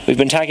We've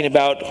been talking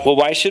about, well,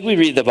 why should we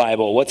read the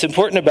Bible? What's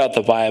important about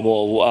the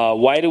Bible?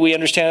 Why do we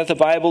understand that the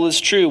Bible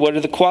is true? What are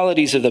the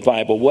qualities of the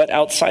Bible? What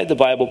outside the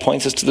Bible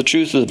points us to the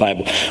truth of the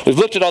Bible? We've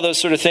looked at all those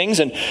sort of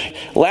things, and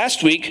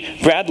last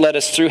week, Brad led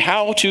us through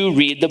how to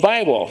read the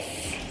Bible.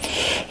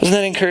 Wasn't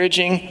that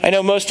encouraging? I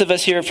know most of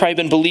us here have probably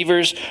been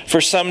believers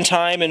for some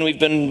time, and we've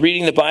been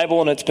reading the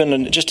Bible, and it's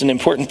been just an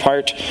important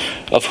part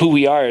of who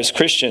we are as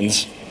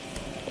Christians.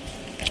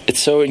 It's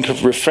so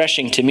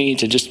refreshing to me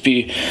to just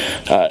be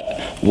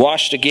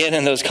washed again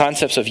in those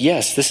concepts of,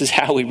 yes, this is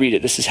how we read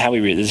it. This is how we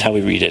read it. This is how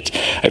we read it.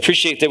 I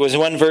appreciate there was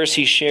one verse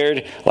he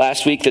shared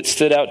last week that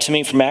stood out to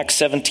me from Acts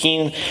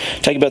 17,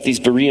 talking about these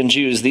Berean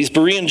Jews. These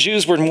Berean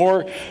Jews were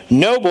more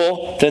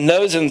noble than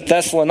those in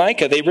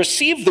Thessalonica. They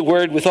received the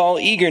word with all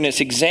eagerness,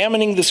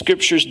 examining the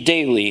scriptures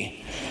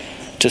daily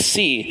to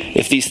see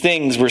if these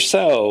things were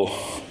so.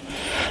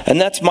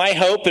 And that's my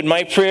hope and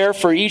my prayer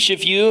for each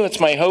of you. It's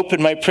my hope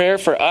and my prayer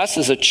for us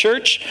as a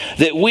church,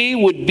 that we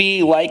would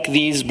be like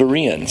these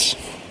Bereans.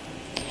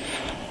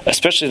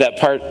 Especially that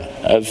part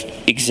of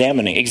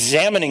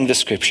examining the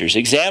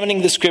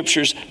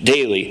scriptures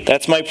daily.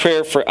 That's my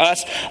prayer for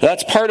us.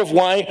 That's part of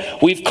why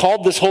we've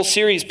called this whole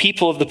series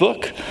People of the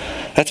Book.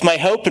 That's my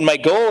hope and my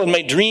goal and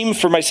my dream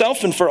for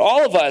myself and for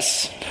all of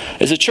us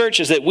as a church,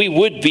 is that we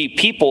would be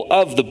people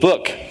of the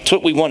book. It's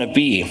what we want to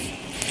be.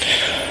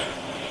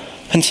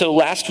 And so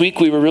last week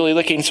we were really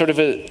looking this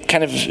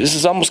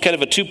is almost kind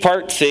of a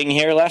two-part thing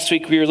here. Last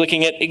week we were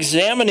looking at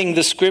examining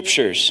the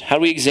scriptures. How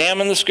do we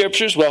examine the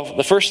scriptures? Well,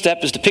 the first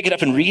step is to pick it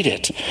up and read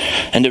it.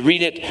 And to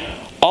read it,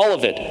 all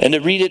of it. And to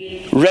read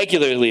it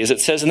regularly, as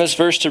it says in this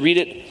verse, to read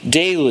it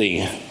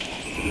daily.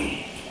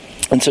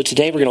 And so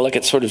today we're going to look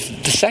at sort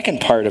of the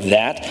second part of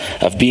that,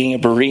 of being a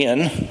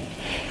Berean.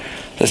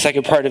 The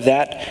second part of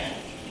that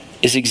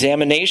is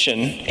examination.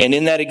 And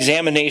in that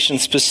examination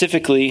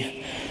specifically,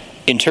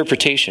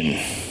 interpretation.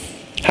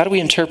 How do we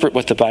interpret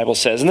what the Bible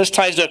says? And this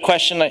ties to a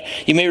question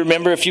you may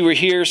remember if you were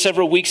here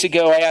several weeks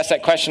ago. I asked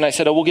that question. I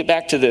said, we'll get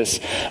back to this.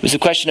 It was a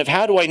question of,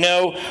 how do I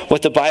know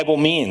what the Bible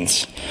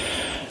means?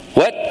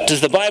 What does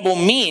the Bible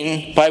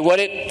mean by what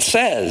it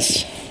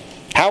says?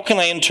 How can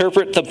I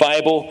interpret the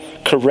Bible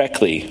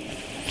correctly?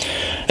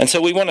 And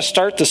so we want to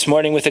start this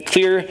morning with a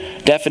clear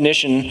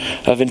definition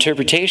of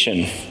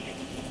interpretation.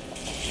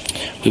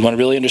 We want to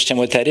really understand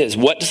what that is.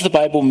 What does the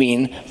Bible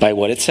mean by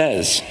what it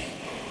says?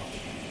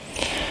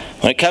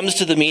 When it comes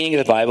to the meaning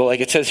of the Bible,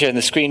 like it says here on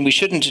the screen, we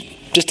shouldn't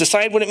just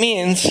decide what it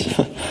means.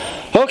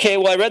 Okay,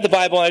 well, I read the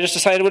Bible and I just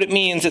decided what it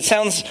means. It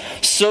sounds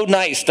so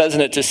nice, doesn't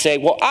it, to say,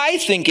 well, I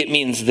think it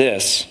means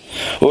this,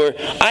 or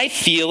I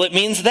feel it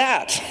means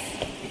that.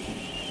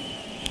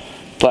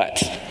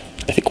 But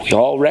I think we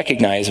all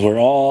recognize we're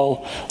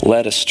all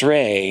led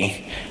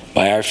astray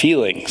by our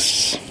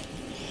feelings.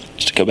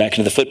 Just to go back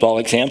into the football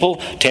example,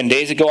 10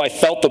 days ago I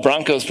felt the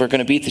Broncos were going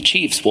to beat the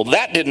Chiefs. Well,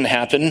 that didn't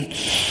happen.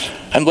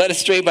 I'm led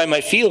astray by my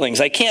feelings.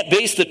 I can't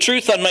base the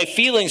truth on my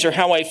feelings or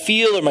how I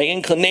feel or my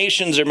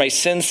inclinations or my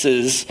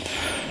senses.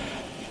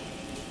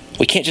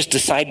 We can't just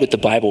decide what the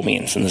Bible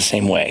means in the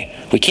same way.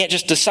 We can't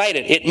just decide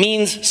it. It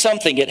means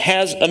something. It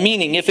has a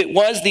meaning. If it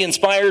was the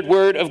inspired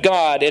word of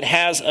God, it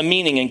has a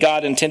meaning, and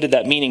God intended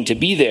that meaning to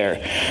be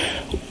there.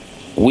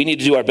 We need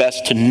to do our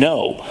best to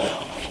know.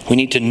 We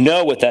need to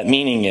know what that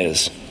meaning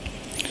is.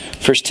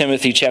 1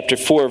 Timothy chapter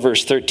 4,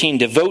 verse 13,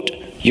 devote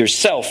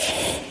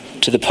yourself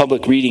to the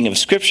public reading of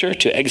Scripture,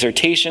 to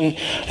exhortation,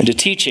 and to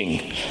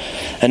teaching.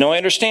 And now I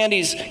understand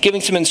he's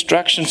giving some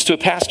instructions to a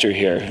pastor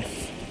here.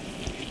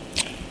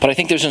 But I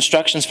think there's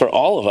instructions for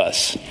all of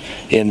us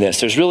in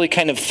this. There's really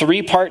kind of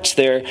three parts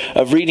there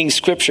of reading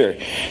Scripture.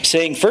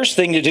 Saying first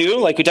thing to do,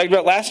 like we talked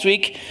about last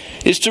week,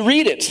 is to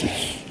read it.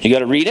 You got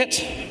to read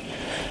it,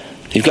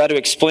 you've got to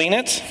explain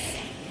it,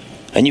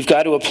 and you've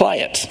got to apply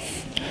it.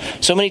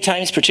 So many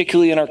times,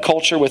 particularly in our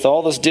culture with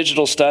all this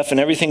digital stuff and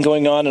everything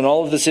going on and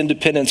all of this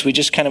independence, we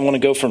just kind of want to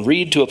go from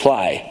read to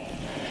apply.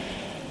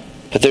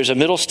 But there's a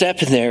middle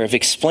step in there of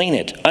explain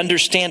it,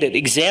 understand it,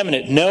 examine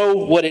it, know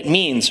what it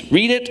means.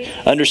 Read it,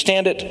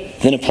 understand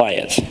it, then apply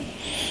it.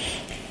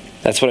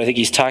 That's what I think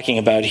he's talking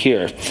about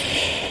here.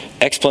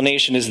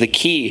 Explanation is the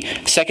key.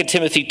 2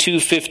 Timothy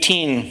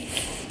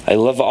 2:15. I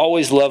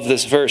always love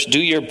this verse. Do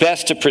your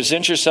best to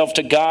present yourself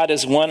to God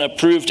as one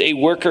approved, a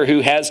worker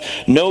who has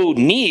no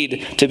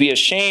need to be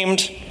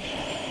ashamed.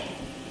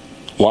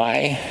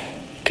 Why?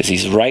 Because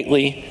he's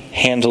rightly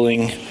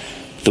handling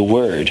the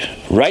word.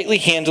 Rightly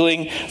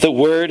handling the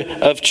word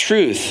of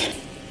truth.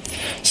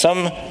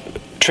 Some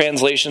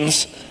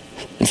translations,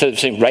 instead of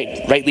saying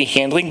rightly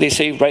handling, they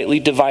say rightly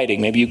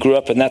dividing. Maybe you grew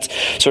up and that's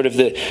sort of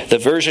the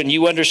version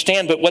you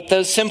understand. But what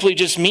those simply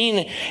just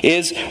mean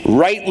is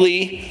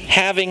rightly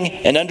having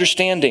an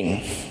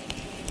understanding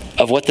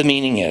of what the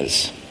meaning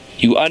is.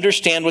 You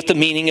understand what the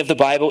meaning of the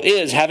Bible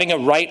is, having a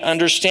right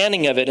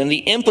understanding of it. And the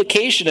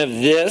implication of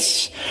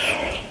this,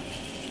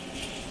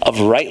 of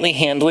rightly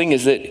handling,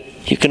 is that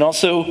you can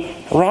also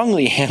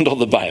wrongly handle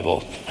the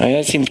Bible. I mean,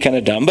 that seems kind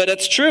of dumb, but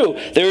that's true.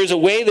 There is a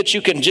way that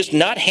you can just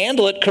not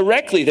handle it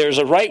correctly. There's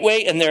a right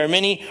way, and there are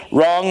many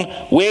wrong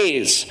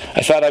ways.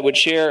 I thought I would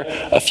share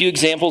a few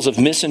examples of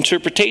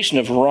misinterpretation,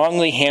 of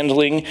wrongly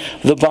handling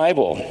the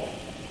Bible.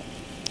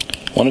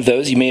 One of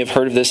those, you may have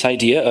heard of this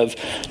idea of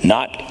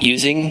not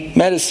using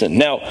medicine.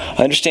 Now,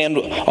 I understand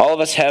all of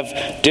us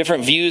have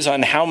different views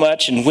on how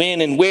much and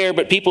when and where,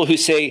 but people who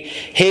say,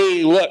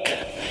 hey, look,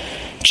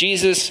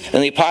 Jesus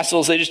and the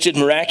apostles, they just did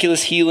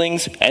miraculous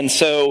healings, and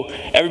so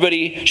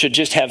everybody should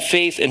just have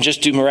faith and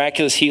just do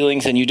miraculous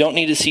healings, and you don't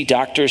need to see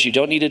doctors, you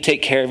don't need to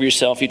take care of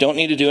yourself, you don't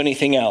need to do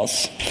anything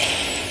else.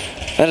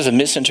 That is a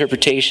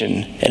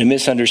misinterpretation and a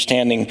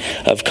misunderstanding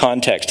of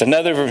context.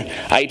 Another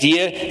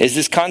idea is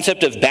this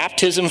concept of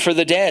baptism for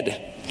the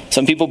dead.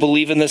 Some people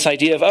believe in this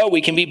idea of,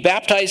 we can be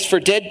baptized for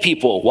dead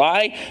people.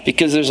 Why?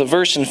 Because there's a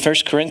verse in 1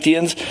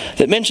 Corinthians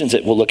that mentions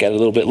it. We'll look at it a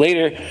little bit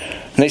later.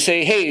 And they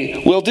say,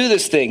 hey, we'll do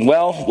this thing.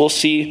 Well, we'll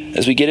see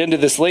as we get into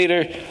this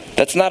later.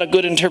 That's not a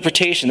good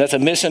interpretation. That's a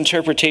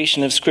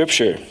misinterpretation of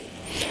Scripture.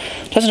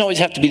 It doesn't always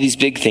have to be these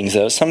big things,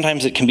 though.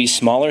 Sometimes it can be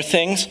smaller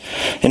things.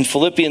 In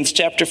Philippians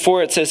chapter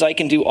 4, it says, I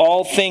can do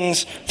all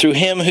things through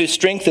him who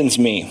strengthens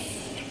me.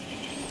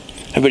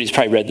 Everybody's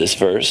probably read this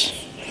verse.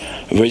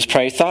 Everybody's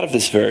probably thought of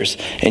this verse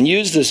and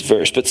used this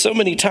verse. But so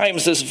many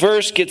times this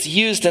verse gets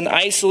used in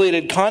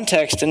isolated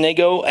context, and they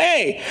go,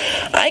 hey,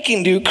 I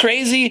can do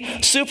crazy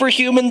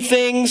superhuman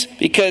things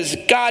because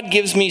God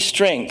gives me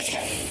strength.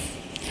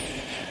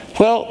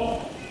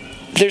 Well,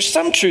 there's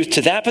some truth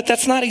to that, but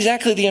that's not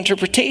exactly the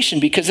interpretation,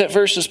 because that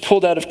verse is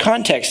pulled out of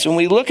context. When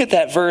we look at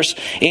that verse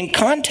in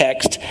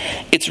context,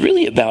 it's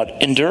really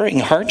about enduring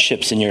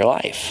hardships in your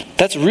life.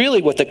 That's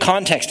really what the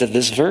context of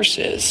this verse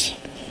is.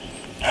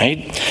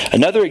 Right?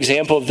 Another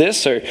example of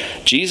this are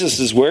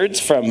Jesus' words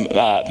from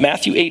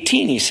Matthew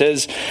 18. He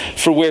says,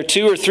 for where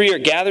 2 or 3 are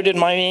gathered in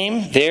my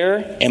name,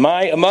 there am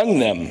I among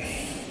them.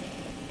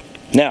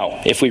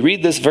 Now, if we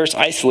read this verse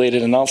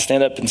isolated, and I'll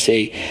stand up and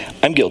say,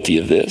 I'm guilty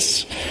of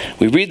this.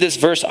 We read this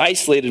verse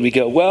isolated, we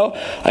go, well,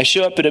 I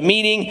show up at a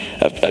meeting,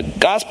 a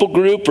gospel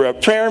group, or a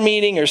prayer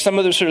meeting, or some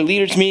other sort of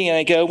leaders meeting, and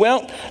I go,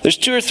 well, there's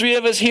 2 or 3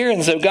 of us here,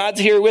 and so God's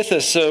here with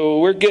us, so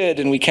we're good,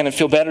 and we kind of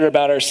feel better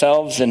about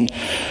ourselves, and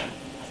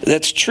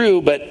that's true,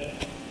 but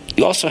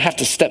you also have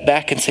to step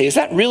back and say, is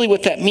that really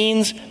what that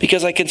means?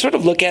 Because I can sort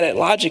of look at it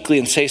logically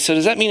and say, so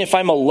does that mean if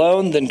I'm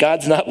alone, then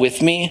God's not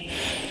with me?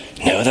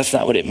 No, that's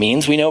not what it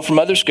means. We know from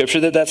other scripture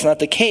that that's not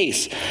the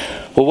case.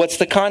 Well, what's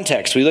the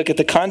context? We look at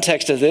the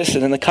context of this,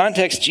 and in the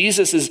context,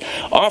 Jesus is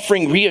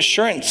offering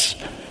reassurance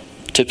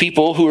to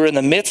people who are in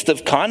the midst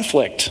of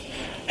conflict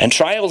and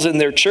trials in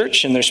their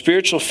church and their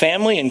spiritual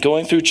family and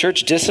going through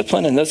church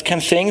discipline and those kind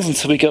of things. And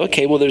so we go,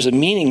 okay, well, there's a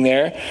meaning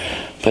there,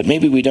 but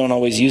maybe we don't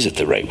always use it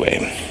the right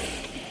way.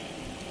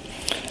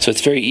 So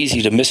it's very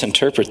easy to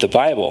misinterpret the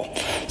Bible.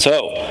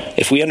 So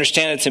if we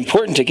understand it's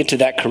important to get to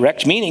that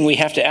correct meaning, we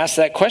have to ask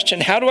that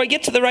question, how do I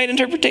get to the right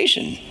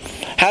interpretation?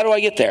 How do I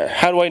get there?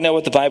 How do I know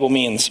what the Bible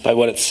means by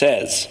what it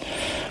says?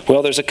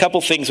 Well, there's a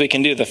couple things we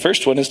can do. The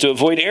first one is to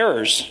avoid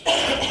errors.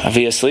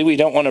 Obviously, we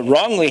don't want to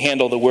wrongly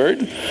handle the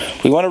word.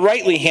 We want to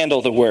rightly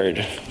handle the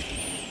word.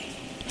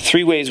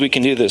 3 ways we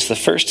can do this. The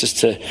first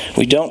is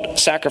we don't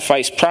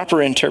sacrifice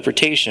proper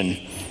interpretation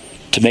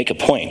to make a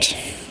point.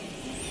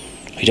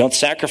 We don't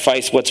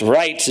sacrifice what's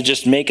right to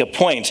just make a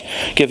point.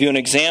 I'll give you an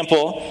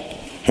example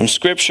from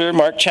Scripture,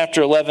 Mark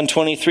chapter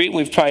 11:23.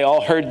 We've probably all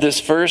heard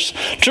this verse.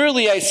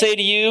 Truly I say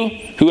to you,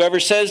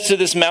 whoever says to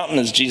this mountain,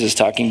 is Jesus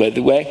talking, by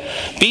the way,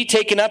 be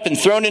taken up and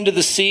thrown into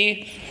the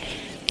sea,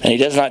 and he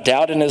does not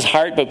doubt in his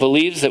heart, but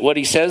believes that what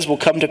he says will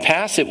come to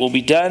pass, it will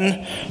be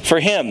done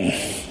for him.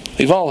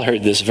 We've all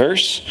heard this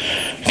verse.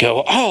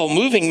 Go,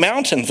 moving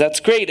mountains,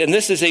 that's great. And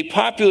this is a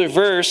popular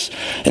verse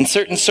in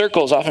certain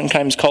circles,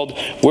 oftentimes called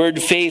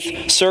word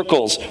faith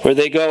circles, where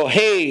they go,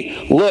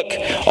 hey, look,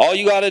 all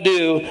you got to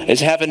do is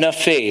have enough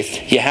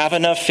faith. You have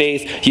enough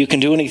faith, you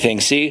can do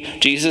anything. See,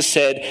 Jesus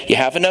said, you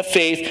have enough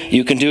faith,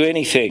 you can do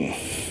anything.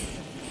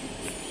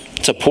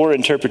 It's a poor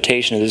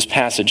interpretation of this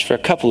passage for a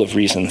couple of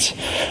reasons.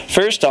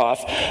 First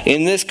off,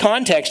 in this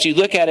context, you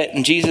look at it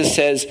and Jesus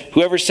says,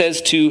 whoever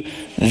says to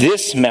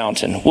this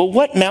mountain. Well,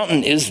 what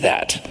mountain is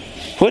that?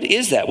 What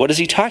is that? What is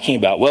he talking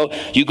about? Well,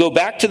 you go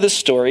back to the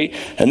story,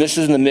 and this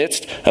is in the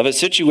midst of a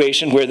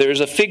situation where there's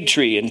a fig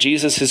tree, and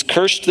Jesus has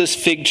cursed this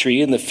fig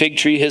tree, and the fig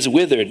tree has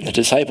withered. And the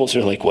disciples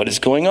are like, what is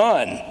going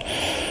on?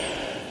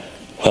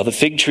 Well, the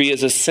fig tree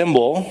is a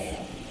symbol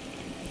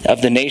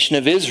of the nation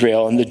of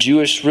Israel and the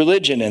Jewish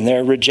religion and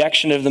their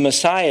rejection of the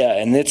Messiah.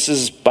 And this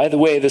is, by the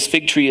way, this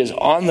fig tree is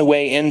on the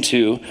way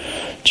into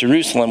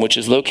Jerusalem, which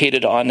is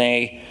located on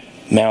a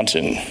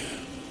mountain.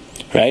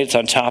 Right? It's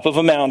on top of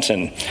a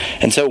mountain.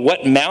 And so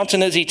what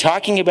mountain is he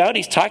talking about?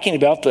 He's talking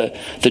about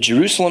the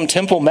Jerusalem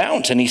Temple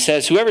Mount. And he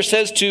says, whoever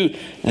says to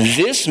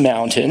this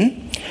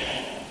mountain.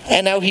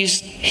 And now he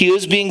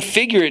is being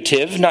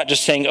figurative, not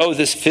just saying,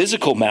 this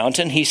physical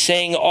mountain. He's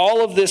saying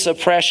all of this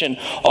oppression,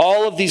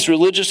 all of these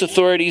religious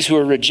authorities who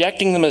are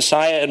rejecting the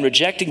Messiah and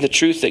rejecting the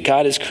truth that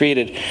God has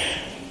created.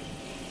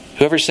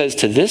 Whoever says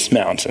to this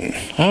mountain,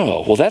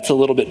 oh, well, that's a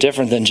little bit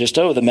different than just,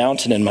 oh, the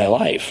mountain in my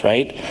life,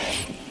 right?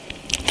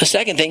 The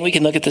second thing, we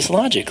can look at this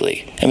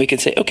logically, and we can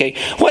say, okay,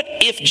 what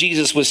if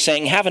Jesus was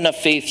saying, have enough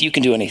faith, you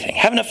can do anything?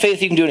 Have enough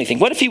faith, you can do anything.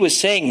 What if he was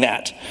saying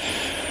that?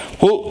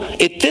 Well,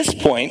 at this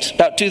point,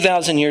 about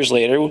 2,000 years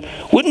later,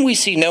 wouldn't we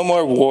see no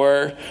more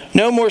war,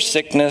 no more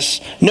sickness,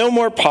 no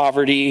more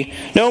poverty,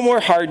 no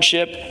more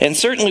hardship? And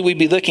certainly we'd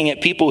be looking at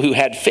people who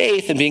had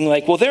faith and being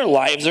like, well, their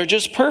lives are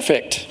just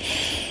perfect.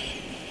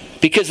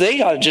 Because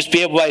they ought to just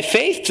be able by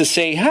faith to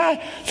say,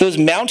 those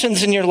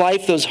mountains in your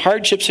life, those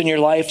hardships in your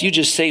life, you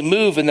just say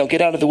move and they'll get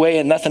out of the way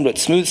and nothing but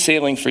smooth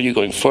sailing for you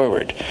going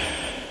forward.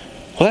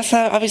 Well, that's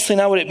obviously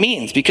not what it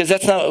means, because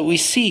that's not what we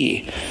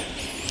see.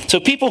 So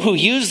people who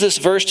use this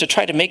verse to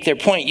try to make their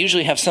point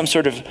usually have some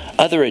sort of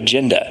other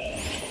agenda.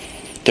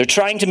 They're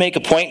trying to make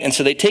a point, and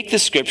so they take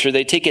this scripture,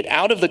 they take it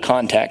out of the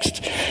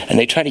context, and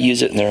they try to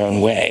use it in their own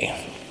way.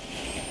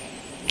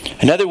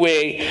 Another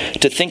way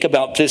to think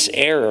about this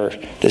error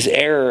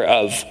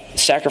of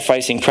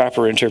sacrificing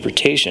proper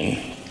interpretation,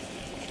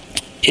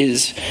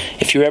 is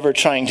if you're ever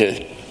trying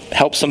to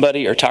help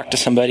somebody or talk to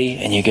somebody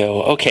and you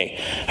go, okay,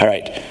 all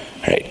right,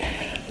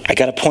 I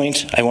got a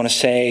point I want to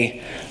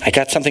say, I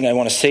got something I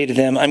want to say to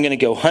them, I'm going to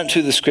go hunt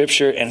through the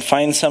scripture and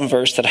find some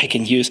verse that I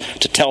can use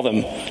to tell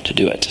them to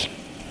do it.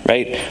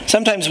 Right?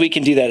 Sometimes we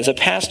can do that. As a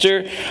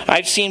pastor,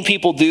 I've seen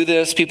people do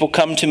this. People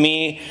come to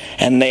me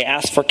and they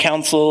ask for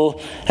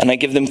counsel, and I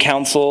give them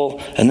counsel,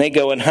 and they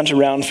go and hunt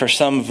around for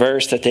some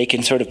verse that they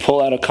can sort of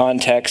pull out of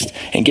context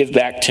and give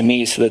back to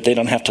me so that they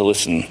don't have to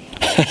listen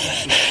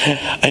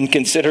and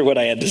consider what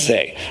I had to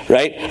say.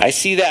 Right? I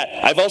see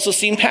that. I've also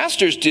seen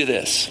pastors do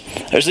this.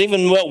 There's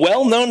even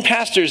well-known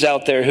pastors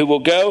out there who will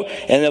go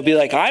and they'll be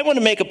like, I want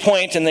to make a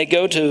point, and they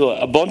go to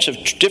a bunch of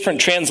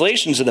different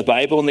translations of the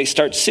Bible and they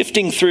start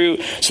sifting through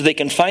so they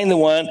can find the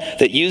one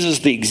that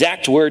uses the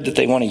exact word that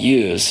they want to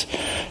use.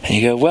 And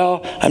you go,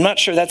 well, I'm not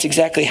sure that's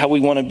exactly how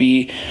we want to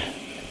be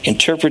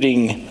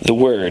interpreting the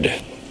word.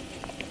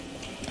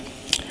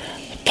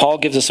 Paul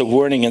gives us a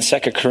warning in 2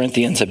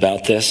 Corinthians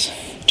about this.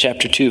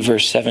 Chapter 2,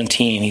 verse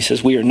 17. He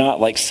says, we are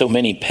not like so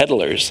many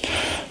peddlers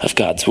of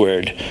God's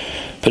word,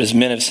 but as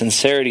men of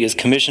sincerity, as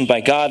commissioned by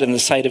God in the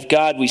sight of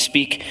God, we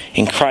speak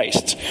in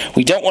Christ.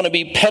 We don't want to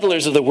be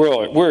peddlers of the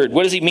word.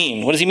 What does he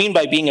mean? What does he mean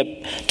by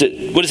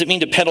what does it mean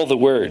to peddle the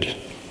word?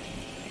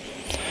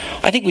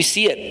 I think we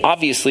see it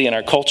obviously in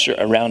our culture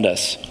around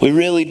us. We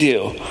really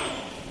do.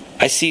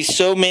 I see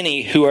so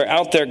many who are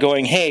out there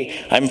going,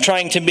 hey, I'm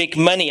trying to make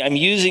money. I'm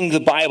using the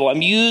Bible.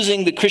 I'm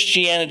using the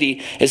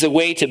Christianity as a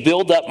way to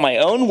build up my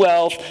own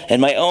wealth and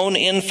my own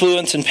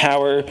influence and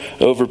power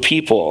over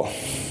people.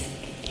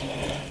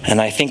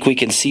 And I think we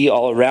can see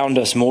all around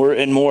us more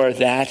and more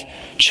that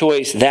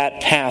choice,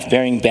 that path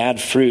bearing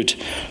bad fruit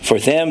for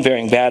them,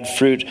 bearing bad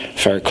fruit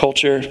for our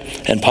culture.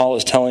 And Paul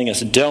is telling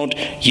us, don't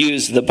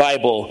use the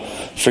Bible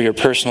for your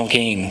personal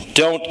gain.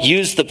 Don't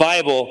use the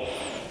Bible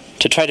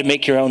to try to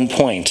make your own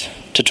point,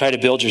 to try to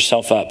build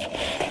yourself up.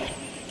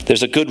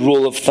 There's a good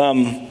rule of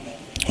thumb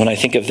when I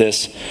think of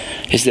this,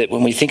 is that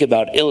when we think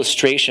about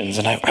illustrations,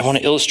 and I want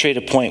to illustrate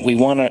a point, we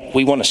want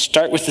to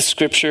start with the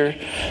scripture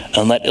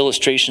and let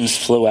illustrations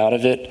flow out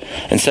of it,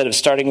 instead of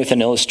starting with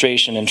an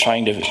illustration and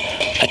trying to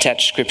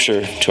attach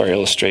scripture to our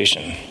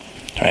illustration.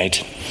 Right?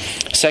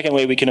 Second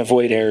way we can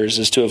avoid errors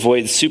is to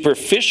avoid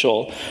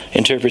superficial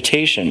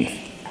interpretation.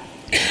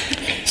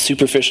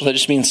 Superficial, that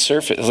just means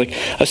surface. It's like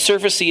a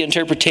surfacey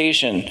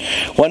interpretation.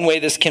 One way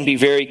this can be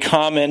very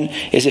common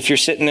is if you're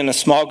sitting in a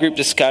small group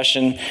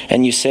discussion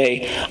and you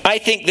say, I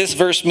think this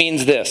verse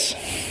means this.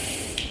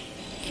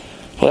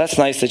 Well, that's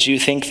nice that you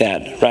think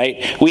that,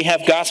 right? We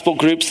have gospel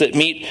groups that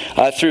meet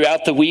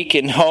throughout the week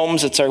in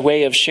homes. It's our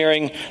way of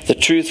sharing the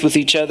truth with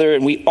each other,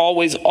 and we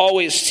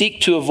always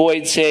seek to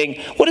avoid saying,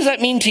 what does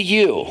that mean to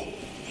you?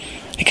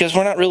 Because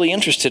we're not really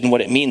interested in what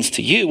it means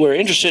to you. We're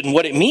interested in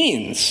what it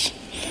means.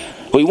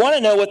 We want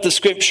to know what the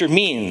scripture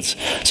means.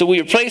 So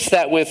we replace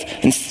that with,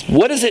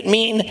 what does it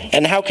mean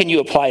and how can you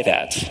apply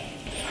that?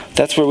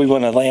 That's where we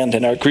want to land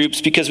in our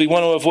groups, because we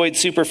want to avoid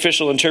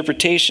superficial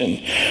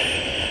interpretation.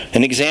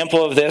 An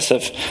example of this,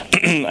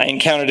 I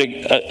encountered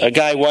a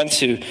guy once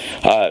who,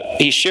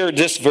 he shared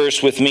this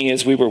verse with me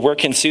as we were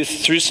working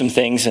through some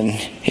things, and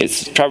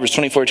it's Proverbs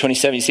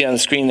 24:27, you see it on the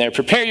screen there.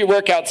 Prepare your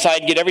work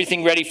outside, get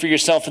everything ready for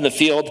yourself in the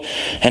field,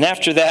 and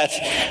after that,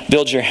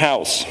 build your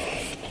house.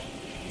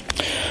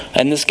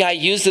 And this guy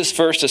used this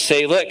verse to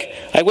say, look,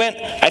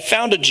 I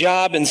found a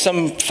job in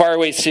some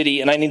faraway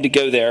city and I need to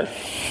go there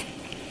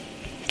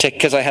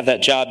because I have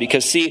that job.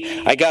 Because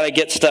see, I got to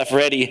get stuff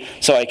ready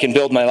so I can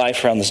build my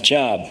life around this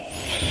job.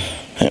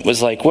 And it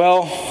was like,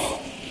 well,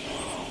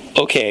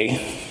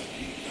 okay.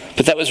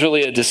 But that was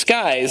really a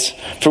disguise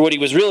for what he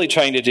was really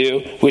trying to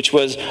do, which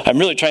was, I'm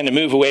really trying to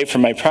move away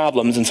from my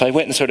problems. And so I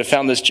went and sort of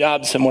found this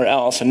job somewhere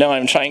else. And now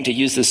I'm trying to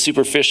use this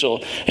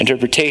superficial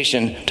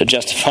interpretation to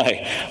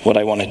justify what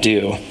I want to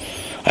do.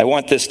 I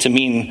want this to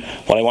mean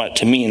what I want it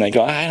to mean. I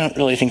go, I don't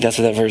really think that's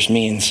what that verse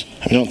means.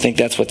 I don't think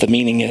that's what the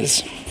meaning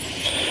is.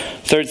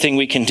 Third thing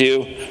we can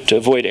do to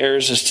avoid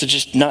errors is to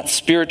just not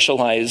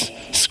spiritualize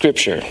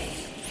Scripture.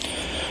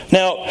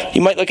 Now,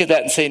 you might look at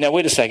that and say, now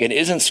wait a second,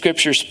 isn't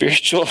Scripture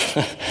spiritual?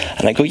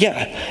 And I go,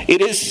 yeah,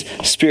 it is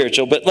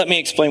spiritual, but let me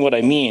explain what I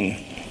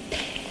mean.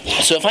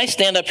 So if I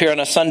stand up here on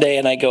a Sunday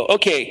and I go,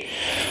 okay,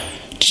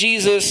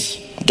 Jesus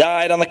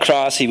died on the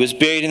cross, he was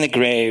buried in the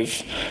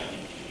grave,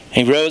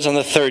 he rose on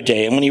the third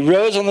day. And when he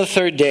rose on the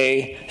third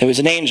day, there was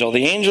an angel.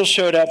 The angel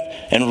showed up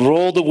and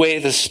rolled away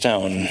the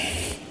stone.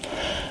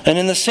 And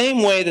in the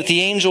same way that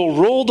the angel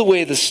rolled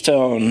away the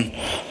stone,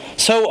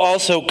 so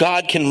also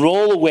God can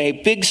roll away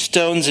big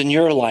stones in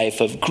your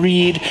life of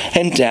greed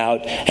and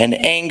doubt and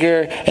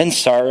anger and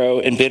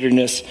sorrow and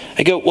bitterness.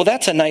 I go, well,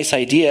 that's a nice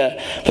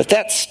idea, but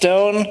that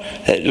stone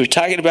that we're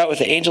talking about with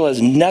the angel has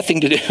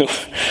nothing to do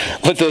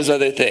with those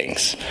other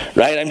things,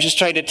 right? I'm just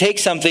trying to take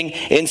something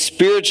and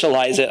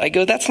spiritualize it. I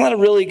go, that's not a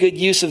really good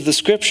use of the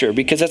Scripture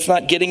because that's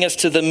not getting us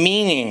to the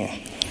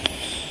meaning.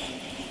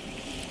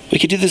 We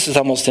could do this with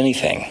almost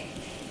anything.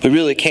 We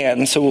really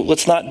can. So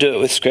let's not do it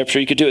with Scripture.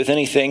 You could do it with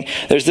anything.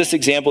 There's this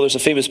example. There's a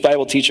famous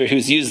Bible teacher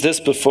who's used this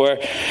before.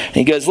 And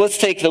he goes, let's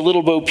take the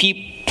Little Bo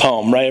Peep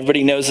poem, right?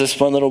 Everybody knows this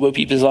one. Little Bo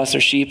Peep has lost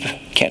their sheep.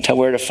 Can't tell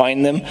where to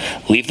find them.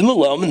 Leave them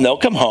alone and they'll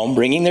come home,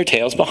 bringing their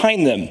tails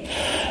behind them.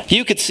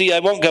 You could see, I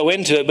won't go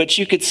into it, but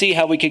you could see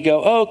how we could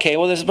go, oh, okay,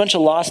 well, there's a bunch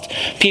of lost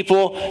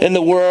people in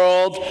the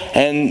world.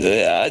 And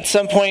at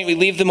some point we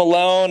leave them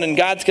alone and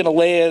God's going to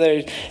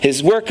lay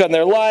his work on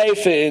their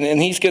life.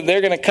 And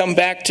they're going to come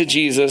back to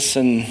Jesus.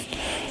 And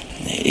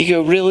you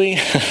go, really?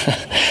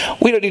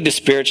 We don't need to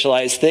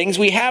spiritualize things.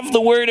 We have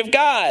the Word of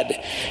God.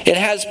 It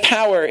has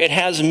power. It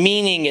has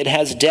meaning. It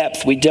has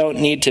depth. We don't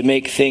need to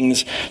make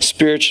things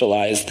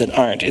spiritualized that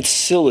aren't. It's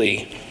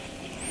silly.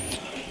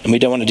 And we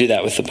don't want to do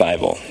that with the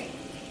Bible.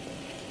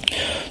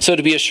 So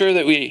to be sure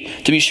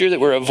that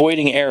we're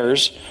avoiding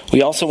errors,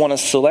 we also want to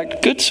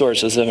select good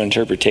sources of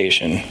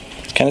interpretation.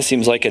 It kind of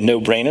seems like a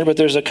no-brainer, but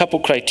there's a couple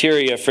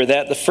criteria for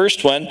that. The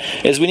first one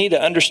is we need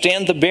to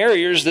understand the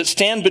barriers that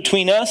stand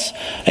between us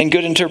and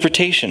good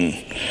interpretation.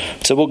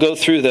 So we'll go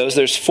through those.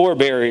 There's 4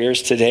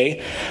 barriers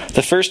today.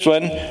 The first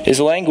one is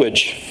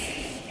language.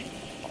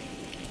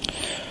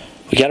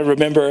 We got to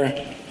remember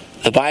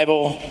the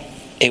Bible,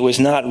 it was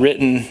not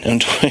written in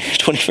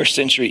 21st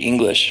century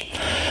English.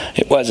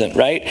 It wasn't,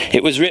 right?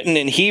 It was written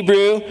in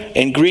Hebrew,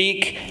 and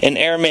Greek, and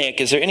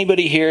Aramaic. Is there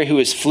anybody here who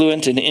is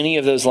fluent in any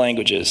of those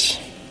languages?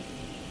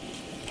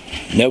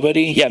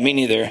 Nobody? Yeah, me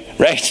neither,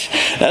 right?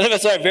 None of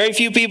us are. Very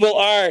few people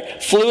are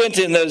fluent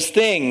in those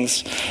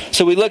things.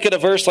 So we look at a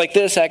verse like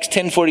this, Acts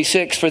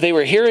 10:46, for they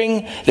were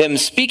hearing them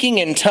speaking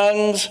in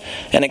tongues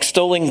and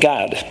extolling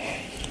God.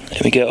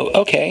 And we go,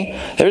 okay,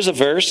 there's a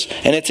verse,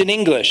 and it's in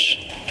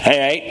English. All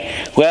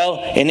right.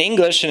 Well, in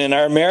English and in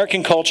our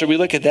American culture, we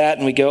look at that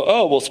and we go,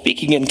 oh, well,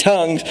 speaking in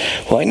tongues.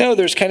 Well, I know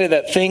there's kind of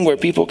that thing where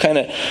people kind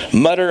of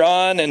mutter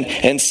on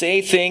and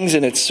say things,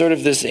 and it's sort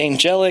of this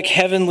angelic,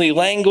 heavenly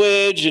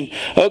language. And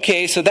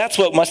okay, so that's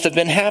what must have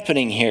been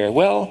happening here.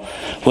 Well,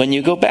 when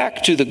you go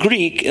back to the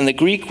Greek, and the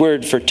Greek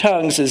word for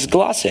tongues is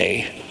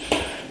glosse,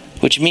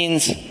 which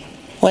means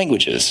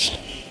languages.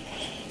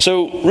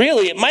 So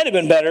really, it might have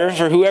been better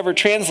for whoever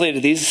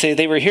translated these to say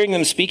they were hearing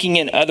them speaking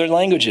in other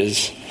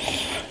languages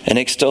and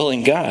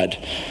extolling God.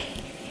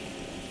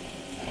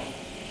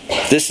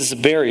 This is a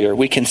barrier.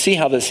 We can see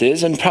how this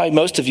is, and probably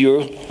most of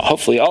you,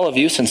 hopefully all of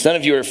you, since none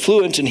of you are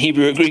fluent in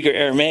Hebrew or Greek or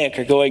Aramaic,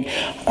 are going,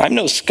 I'm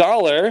no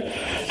scholar.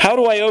 How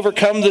do I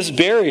overcome this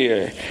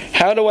barrier?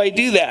 How do I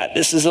do that?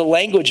 This is a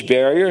language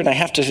barrier, and I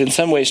have to in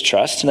some ways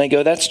trust. And I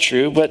go, that's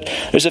true, but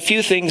there's a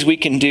few things we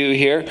can do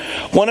here.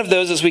 One of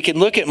those is we can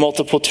look at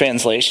multiple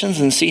translations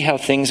and see how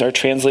things are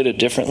translated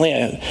differently.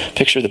 I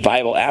picture the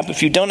Bible app.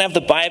 If you don't have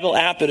the Bible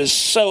app, it is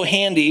so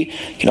handy.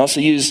 You can also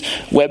use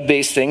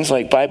web-based things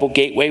like Bible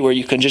Gateway, where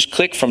you can just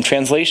click from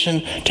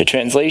translation to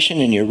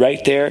translation and you're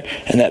right there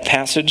in that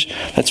passage.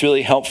 That's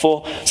really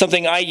helpful.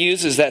 Something I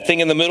use is that thing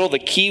in the middle, the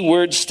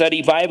Keyword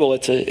Study Bible.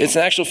 It's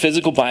an actual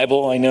physical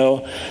Bible. I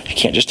know you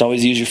can't just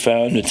always use your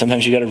phone, but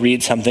sometimes you got to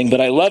read something.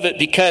 But I love it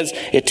because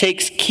it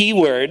takes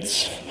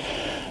keywords,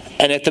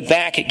 and at the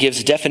back it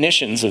gives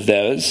definitions of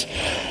those.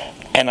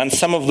 And on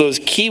some of those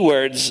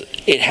keywords,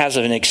 it has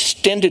an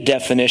extended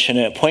definition,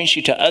 and it points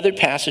you to other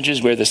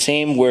passages where the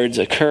same words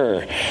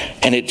occur.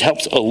 And it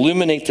helps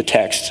illuminate the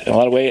text in a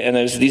lot of ways. And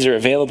these are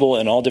available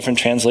in all different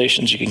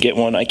translations. You can get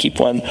one. I keep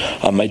one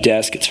on my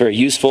desk. It's very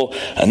useful.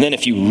 And then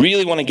if you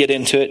really want to get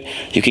into it,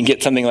 you can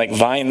get something like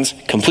Vine's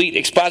Complete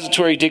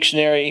Expository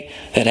Dictionary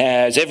that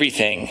has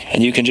everything.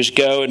 And you can just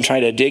go and try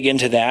to dig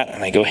into that.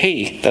 And I go,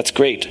 hey, that's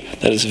great.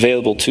 That is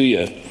available to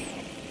you.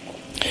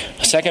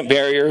 A second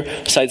barrier,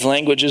 besides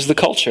language, is the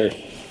culture.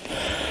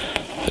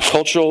 The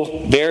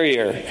cultural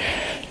barrier.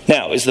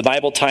 Now, is the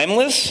Bible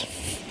timeless?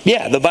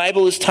 Yeah, the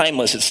Bible is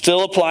timeless. It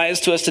still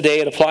applies to us today.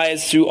 It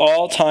applies through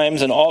all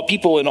times and all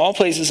people in all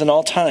places and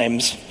all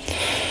times.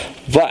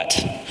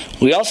 But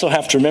we also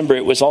have to remember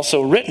it was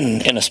also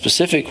written in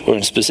specific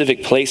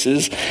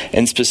places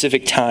and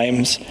specific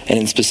times and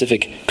in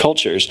specific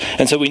cultures.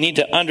 And so we need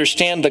to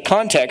understand the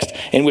context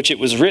in which it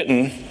was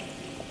written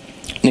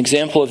An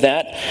example of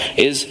that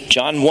is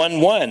John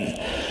 1:1.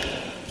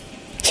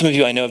 Some of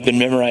you I know have been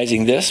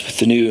memorizing this with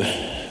the new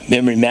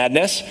memory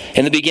madness.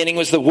 In the beginning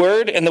was the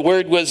Word, and the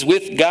Word was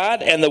with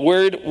God, and the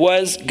Word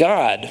was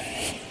God.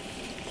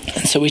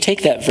 And so we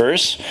take that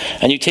verse,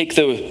 and you take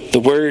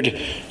the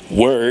word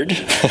word,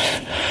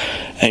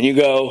 and you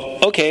go,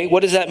 okay,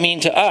 what does that mean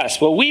to us?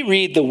 Well, we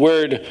read the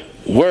word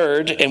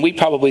word, and we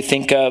probably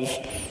think of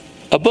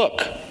a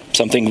book,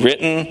 something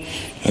written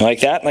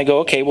like that. And I go,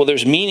 okay, well,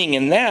 there's meaning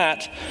in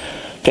that.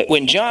 But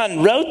when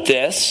John wrote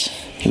this,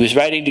 he was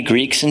writing to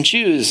Greeks and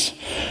Jews.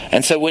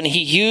 And so when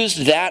he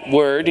used that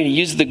word, and he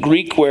used the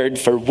Greek word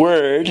for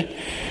word,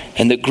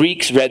 and the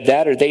Greeks read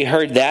that, or they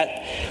heard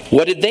that,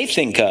 what did they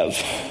think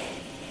of?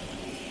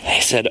 They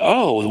said,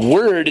 oh, the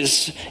word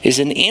is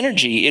an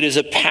energy. It is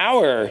a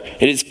power.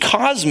 It is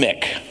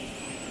cosmic.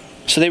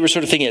 So they were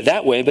sort of thinking it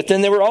that way. But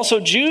then there were also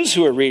Jews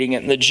who were reading it.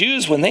 And the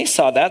Jews, when they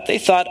saw that, they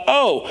thought,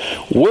 oh,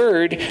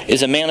 word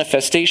is a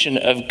manifestation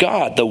of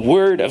God. The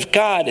word of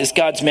God is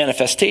God's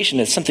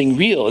manifestation. It's something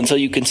real. And so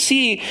you can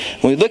see,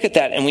 when we look at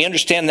that and we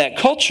understand that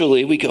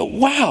culturally, we go,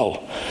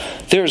 wow,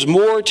 there's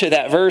more to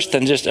that verse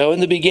than just, oh, in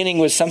the beginning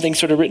was something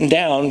sort of written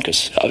down,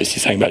 because obviously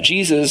it's talking about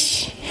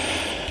Jesus.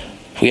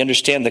 We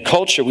understand the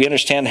culture. We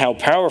understand how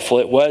powerful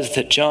it was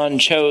that John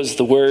chose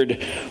the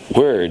word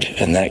word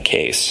in that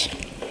case.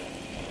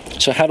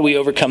 So how do we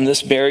overcome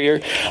this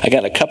barrier? I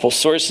got a couple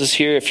sources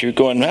here. If you're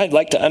going, I'd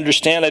like to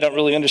understand, I don't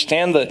really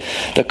understand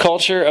the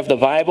culture of the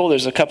Bible.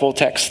 There's a couple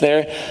texts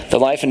there. The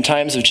Life and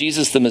Times of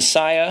Jesus the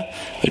Messiah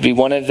would be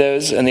one of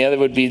those. And the other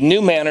would be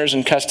New Manners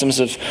and Customs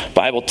of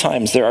Bible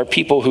Times. There are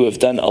people who have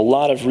done a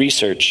lot of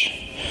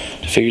research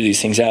to figure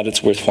these things out.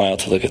 It's worthwhile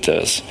to look at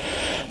those.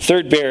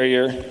 Third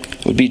barrier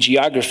would be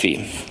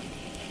geography.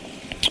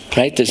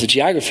 Right? There's a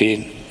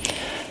geography.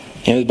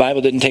 The Bible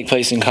didn't take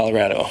place in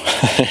Colorado.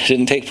 It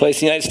didn't take place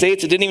in the United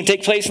States. It didn't even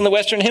take place in the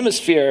Western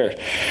Hemisphere.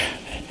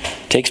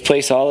 It takes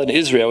place all in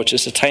Israel, which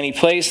is a tiny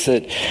place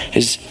that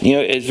is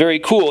very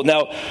cool.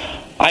 Now,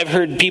 I've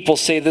heard people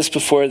say this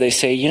before. They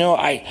say,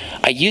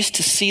 I used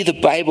to see the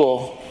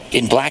Bible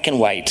in black and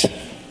white.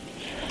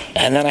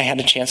 And then I had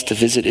a chance to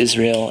visit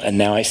Israel, and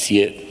now I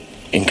see it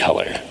in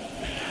color.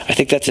 I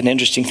think that's an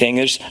interesting thing.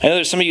 I know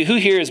there's some of you who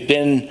here has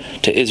been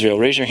to Israel.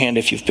 Raise your hand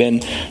if you've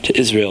been to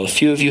Israel. A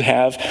few of you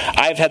have.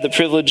 I've had the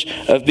privilege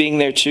of being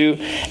there too.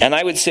 And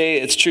I would say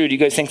it's true. Do you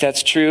guys think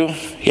that's true?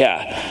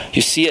 Yeah.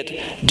 You see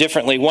it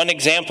differently. One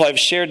example, I've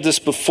shared this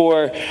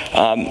before.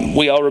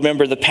 We all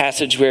remember the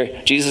passage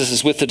where Jesus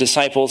is with the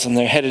disciples and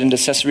they're headed into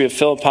Caesarea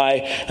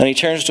Philippi. And he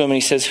turns to them and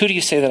he says, "Who do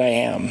you say that I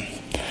am?"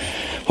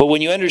 Well,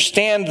 when you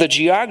understand the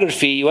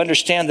geography, you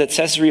understand that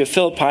Caesarea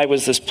Philippi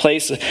was this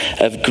place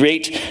of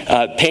great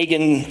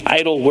pagan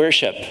idol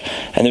worship.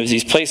 And there was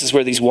these places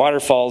where these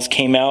waterfalls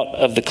came out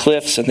of the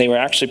cliffs, and they were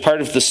actually part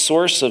of the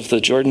source of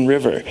the Jordan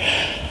River.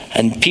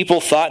 And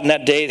people thought in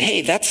that day,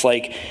 hey,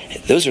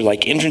 those are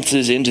like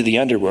entrances into the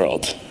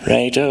underworld,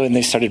 right? Oh, and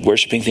they started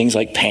worshiping things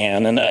like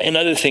Pan and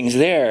other things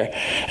there.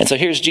 And so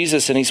here's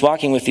Jesus, and he's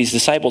walking with these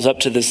disciples up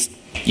to this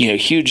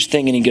huge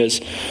thing, and he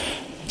goes,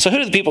 "So who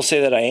do the people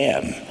say that I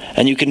am?"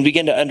 And you can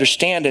begin to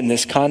understand in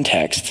this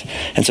context.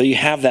 And so you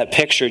have that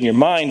picture in your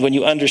mind when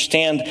you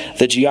understand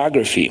the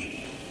geography.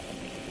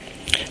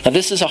 Now,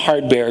 this is a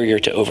hard barrier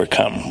to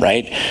overcome,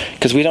 right?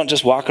 Because we don't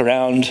just walk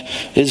around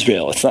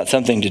Israel. It's not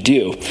something to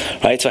do,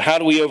 right? So how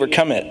do we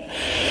overcome it?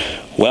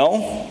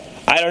 Well,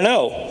 I don't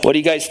know. What do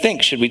you guys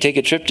think? Should we take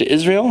a trip to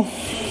Israel?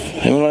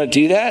 Anyone want to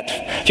do that?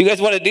 If you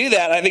guys want to do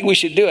that, I think we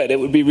should do it. It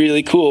would be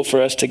really cool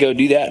for us to go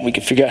do that, and we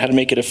could figure out how to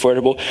make it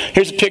affordable.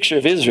 Here's a picture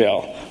of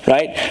Israel,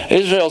 right?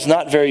 Israel's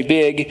not very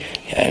big,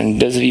 and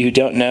those of you who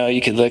don't know,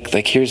 you could look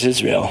like, here's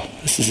Israel.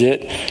 This is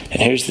it.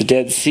 And here's the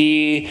Dead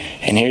Sea,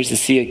 and here's the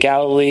Sea of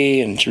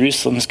Galilee, and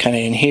Jerusalem's kind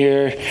of in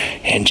here,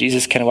 and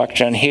Jesus kind of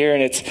walked around here,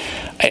 and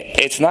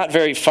it's not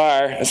very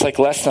far. It's like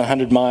less than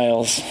 100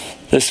 miles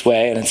this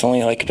way, and it's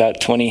only like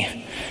about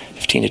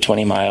 15 to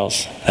 20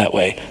 miles that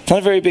way. It's not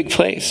a very big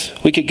place.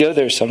 We could go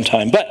there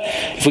sometime. But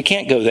if we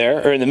can't go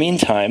there, or in the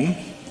meantime,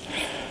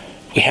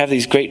 we have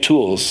these great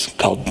tools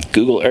called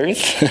Google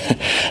Earth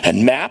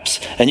and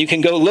maps, and you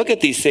can go look at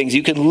these things.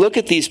 You can look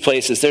at these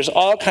places. There's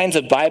all kinds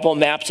of Bible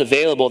maps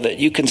available that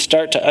you can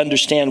start to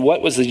understand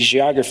what was the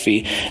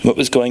geography and what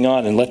was going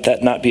on, and let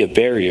that not be a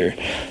barrier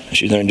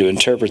as you learn to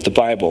interpret the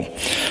Bible.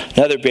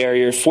 Another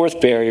barrier, fourth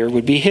barrier,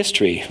 would be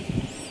history.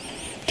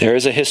 There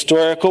is a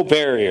historical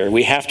barrier.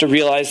 We have to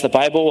realize the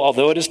Bible,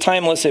 although it is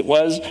timeless, it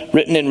was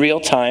written in real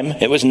time.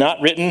 It was not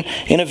written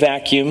in a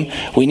vacuum.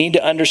 We need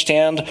to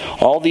understand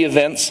all the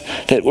events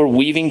that were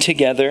weaving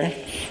together.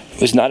 It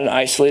was not an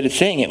isolated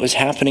thing. It was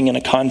happening in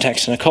a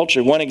context and a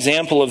culture. One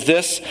example of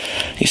this,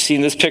 you've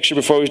seen this picture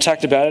before, we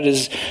talked about it,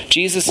 is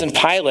Jesus and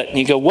Pilate. And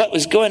you go, what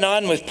was going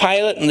on with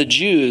Pilate and the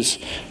Jews?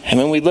 And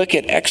when we look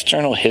at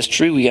external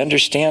history, we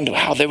understand,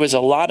 wow, there was a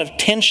lot of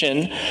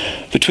tension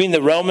between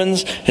the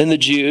Romans and the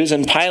Jews.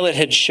 And Pilate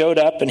had showed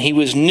up, and he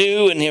was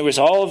new, and there was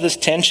all of this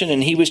tension,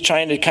 and he was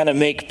trying to kind of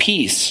make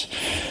peace.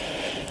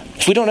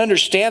 If we don't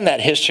understand that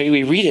history,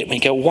 we read it and we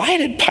go, why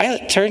did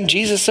Pilate turn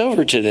Jesus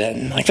over to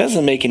them? Like, that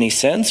doesn't make any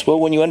sense. Well,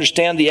 when you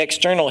understand the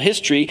external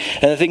history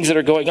and the things that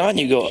are going on,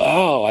 you go,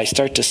 oh, I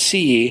start to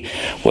see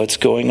what's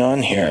going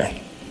on here.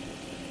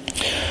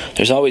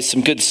 There's always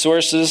some good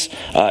sources.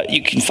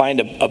 You can find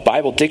a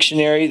Bible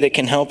dictionary that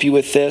can help you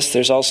with this.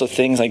 There's also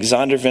things like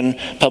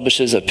Zondervan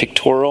publishes a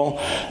pictorial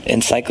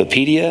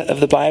encyclopedia of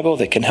the Bible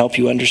that can help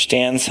you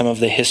understand some of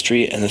the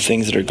history and the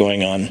things that are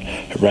going on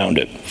around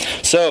it.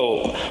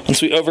 So,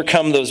 once we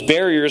overcome those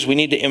barriers, we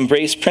need to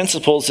embrace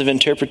principles of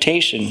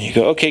interpretation. You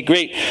go, okay,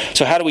 great.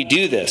 So how do we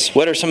do this?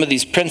 What are some of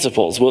these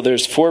principles? Well,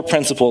 there's 4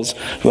 principles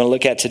we want to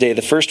look at today.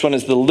 The first one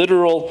is the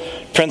literal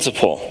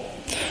principle.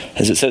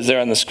 As it says there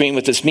on the screen,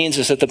 what this means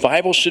is that the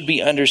Bible should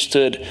be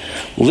understood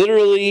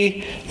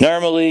literally,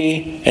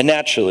 normally, and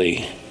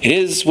naturally. It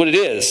is what it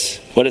is.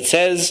 What it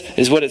says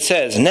is what it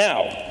says.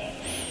 Now,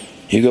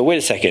 you go, wait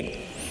a second.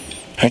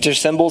 Aren't there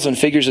symbols and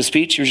figures of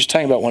speech? You were just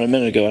talking about one a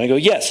minute ago. And I go,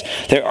 yes,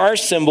 there are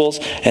symbols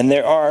and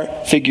there are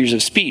figures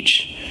of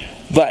speech,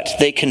 but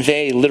they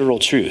convey literal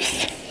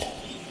truth.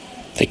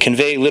 They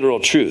convey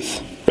literal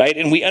truth, right?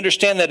 And we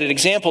understand that. An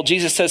example,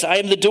 Jesus says, I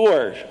am the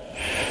door.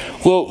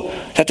 Well,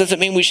 that doesn't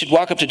mean we should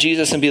walk up to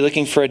Jesus and be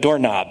looking for a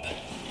doorknob.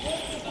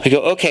 We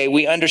go, okay,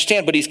 we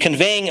understand, but he's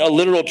conveying a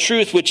literal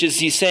truth, which is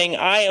he's saying,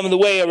 I am the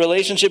way. A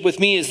relationship with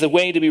me is the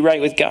way to be right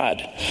with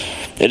God.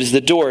 It is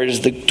the door. It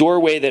is the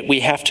doorway that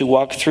we have to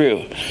walk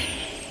through.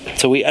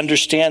 So we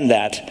understand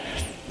that.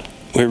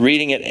 We're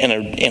reading it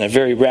in a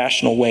very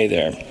rational way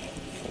there.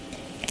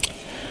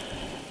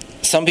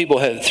 Some people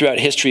have, throughout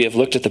history, have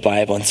looked at the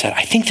Bible and said,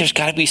 I think there's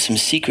got to be some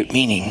secret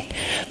meaning.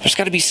 There's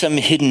got to be some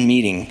hidden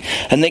meaning.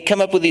 And they come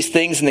up with these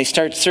things and they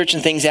start searching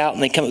things out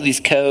and they come up with these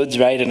codes,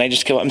 right? And I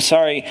just go, I'm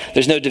sorry,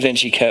 there's no Da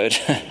Vinci Code.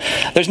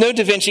 There's no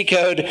Da Vinci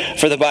Code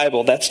for the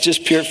Bible. That's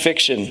just pure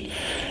fiction.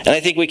 And I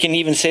think we can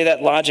even say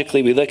that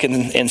logically. We look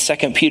in 2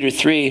 Peter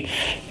 3,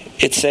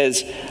 it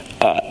says,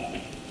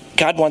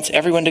 God wants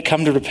everyone to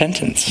come to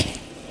repentance.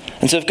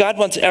 And so if God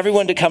wants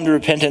everyone to come to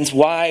repentance,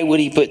 why would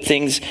he put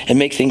things and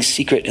make things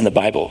secret in the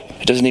Bible?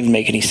 It doesn't even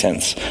make any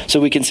sense. So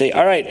we can say,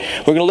 all right,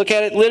 we're going to look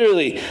at it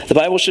literally. The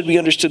Bible should be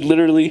understood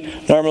literally,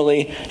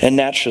 normally, and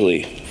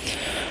naturally.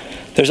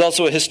 There's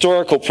also a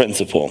historical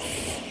principle.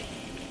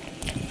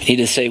 We need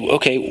to say,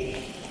 okay,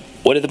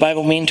 what did the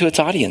Bible mean to its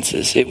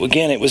audiences? It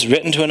was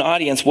written to an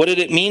audience. What did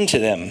it mean to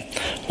them?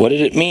 What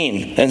did it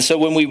mean? And so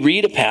when we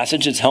read a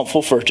passage, it's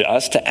helpful for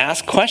us to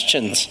ask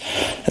questions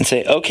and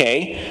say,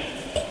 okay,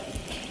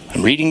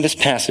 I'm reading this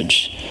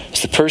passage.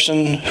 Is the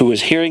person who was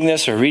hearing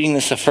this or reading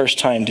this the first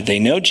time, did they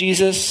know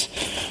Jesus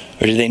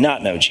or did they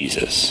not know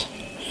Jesus?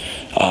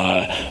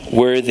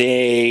 Were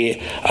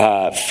they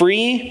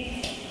free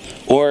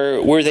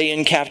or were they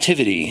in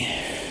captivity?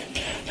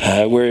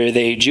 Were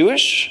they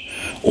Jewish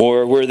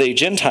or were they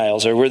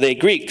Gentiles or were they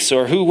Greeks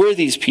or who were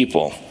these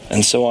people?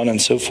 And so on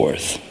and so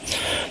forth.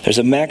 There's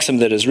a maxim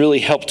that has really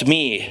helped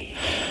me,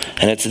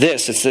 and it's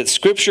this. It's that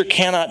Scripture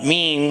cannot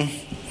mean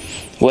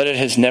what it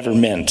has never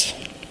meant.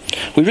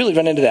 We really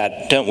run into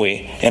that, don't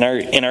we? In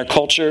our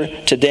culture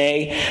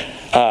today,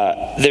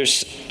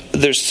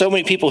 there's so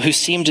many people who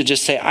seem to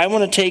just say, I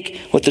want to take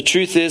what the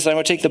truth is, I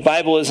want to take the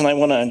Bible is, and I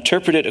want to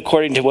interpret it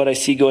according to what I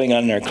see going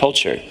on in our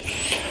culture.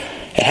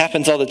 It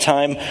happens all the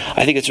time.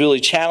 I think it's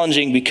really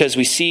challenging because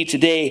we see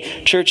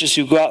today churches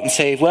who go out and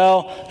say,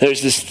 well,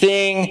 there's this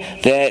thing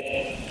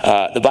that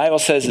the Bible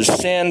says is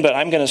sin, but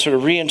I'm going to sort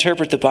of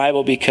reinterpret the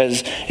Bible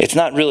because it's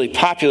not really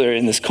popular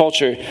in this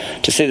culture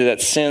to say that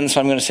that's sin, so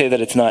I'm going to say that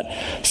it's not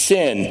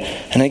sin.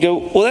 And I go,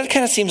 well, that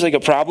kind of seems like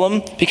a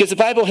problem because the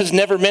Bible has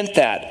never meant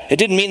that. It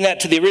didn't mean that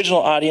to the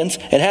original audience.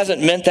 It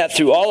hasn't meant that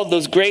through all of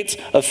those greats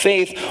of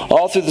faith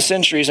all through the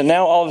centuries. And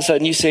now all of a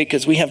sudden you say,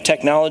 because we have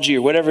technology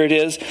or whatever it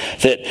is,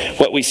 that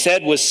what we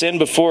said was sin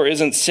before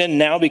isn't sin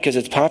now because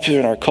it's popular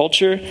in our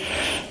culture.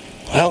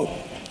 Well,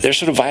 they're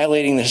sort of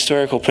violating the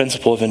historical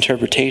principle of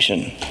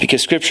interpretation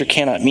because Scripture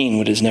cannot mean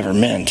what is never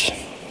meant.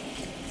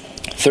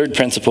 Third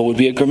principle would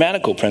be a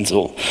grammatical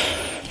principle,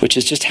 which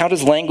is just how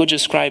does language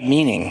ascribe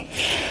meaning?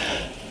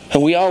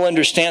 And we all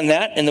understand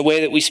that in the way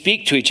that we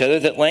speak to each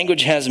other, that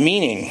language has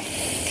meaning.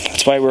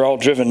 That's why we're all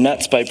driven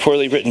nuts by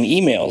poorly written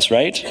emails,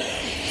 right?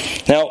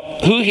 Now,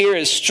 who here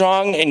is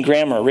strong in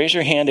grammar? Raise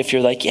your hand if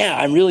you're like, yeah,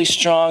 I'm really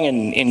strong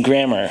in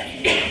grammar.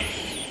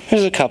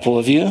 There's a couple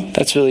of you.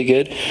 That's really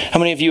good. How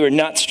many of you are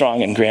not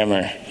strong in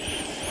grammar?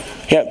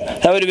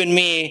 Yep, that would have been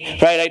me,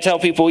 right? I tell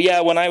people,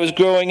 yeah, when I was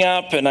growing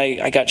up and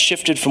I got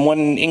shifted from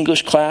one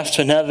English class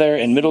to another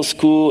in middle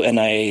school and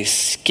I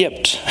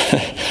skipped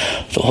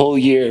the whole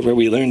year where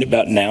we learned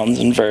about nouns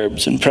and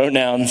verbs and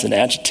pronouns and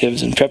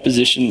adjectives and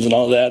prepositions and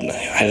all that. And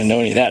I didn't know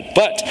any of that.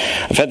 But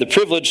I've had the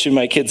privilege through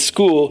my kids'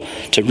 school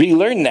to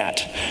relearn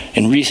that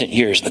in recent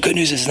years. The good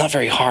news is it's not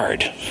very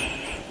hard.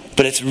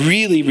 But it's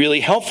really,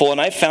 really helpful,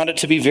 and I found it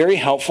to be very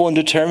helpful in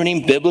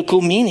determining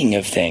biblical meaning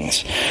of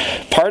things.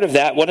 Part of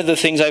that, one of the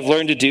things I've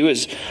learned to do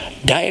is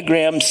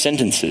diagram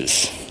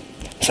sentences.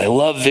 So I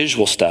love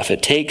visual stuff.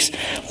 It takes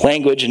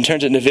language and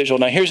turns it into visual.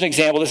 Now here's an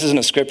example. This isn't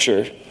a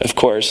scripture, of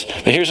course,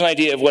 but here's an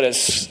idea of what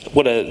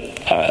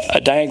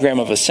a diagram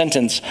of a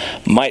sentence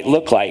might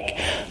look like.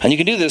 And you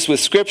can do this with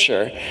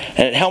scripture,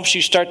 and it helps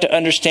you start to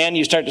understand.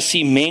 You start to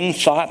see main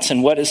thoughts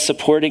and what is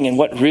supporting and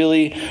what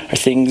really are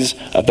things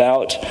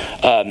about.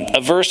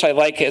 A verse I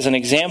like as an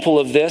example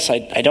of this, I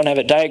don't have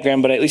a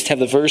diagram, but I at least have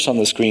the verse on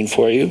the screen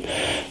for you.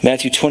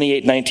 Matthew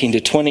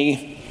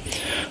 28:19-20.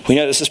 We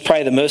know this is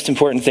probably the most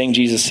important thing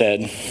Jesus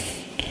said,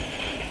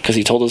 because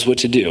he told us what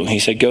to do. He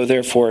said, "Go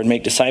therefore and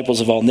make disciples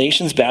of all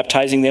nations,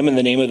 baptizing them in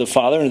the name of the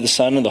Father and of the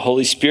Son and of the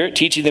Holy Spirit,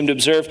 teaching them to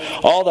observe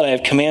all that I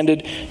have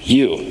commanded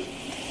you."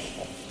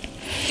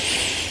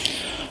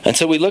 And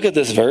so we look at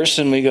this verse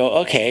and we go,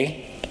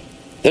 okay,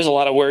 there's a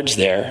lot of words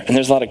there and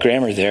there's a lot of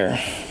grammar there.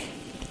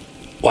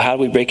 Well, how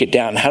do we break it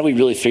down? How do we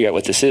really figure out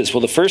what this is?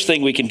 Well, the first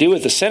thing we can do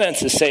with the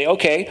sentence is say,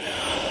 okay,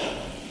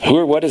 who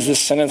or what is this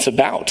sentence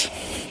about?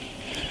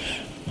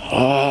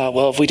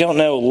 Well, if we don't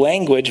know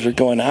language, we're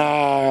going,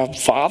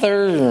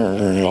 Father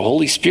or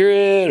Holy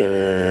Spirit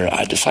or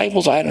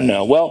disciples, I don't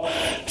know. Well,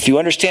 if you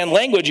understand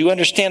language, you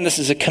understand this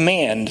is a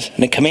command,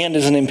 and a command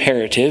is an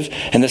imperative,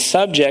 and the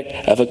subject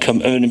of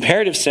an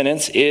imperative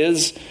sentence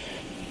is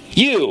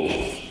you.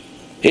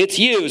 It's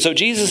you. So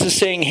Jesus is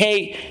saying,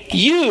 hey,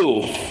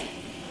 you.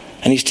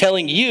 And he's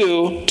telling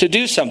you to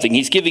do something.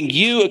 He's giving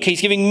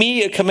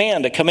me a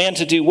command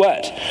to do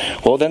what?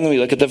 Well, then we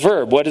look at the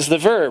verb. What is the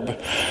verb?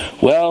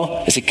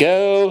 Well, is it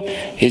go?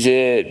 Is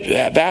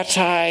it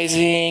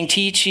baptizing,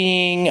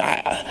 teaching?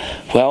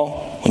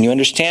 Well, when you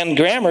understand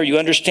grammar, you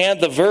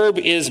understand the verb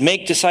is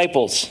make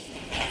disciples.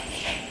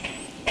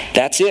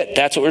 That's it.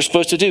 That's what we're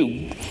supposed to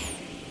do.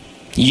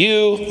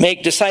 You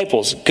make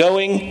disciples.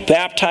 Going,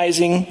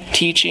 baptizing,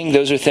 teaching,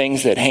 those are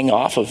things that hang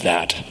off of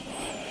that.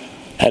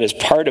 That is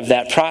part of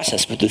that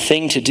process, but the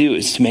thing to do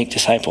is to make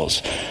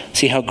disciples.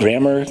 See how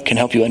grammar can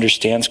help you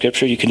understand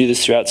Scripture? You can do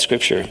this throughout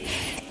Scripture.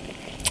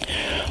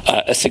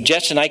 A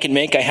suggestion I can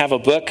make, I have a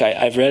book,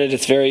 I've read it,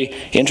 it's very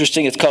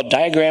interesting. It's called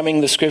Diagramming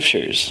the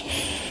Scriptures.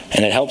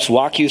 And it helps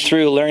walk you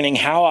through learning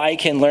how I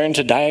can learn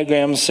to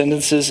diagram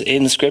sentences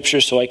in Scripture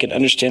so I can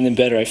understand them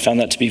better. I found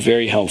that to be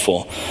very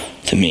helpful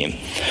to me.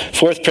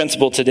 Fourth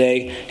principle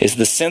today is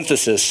the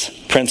synthesis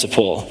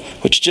principle,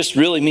 which just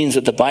really means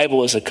that the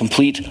Bible is a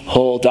complete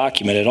whole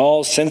document. It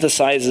all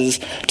synthesizes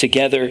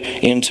together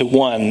into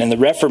one. In the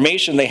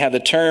Reformation, they have a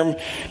term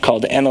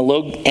called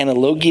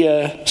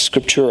analogia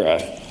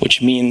scriptura,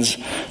 which means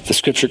the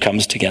Scripture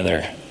comes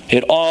together.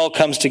 It all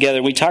comes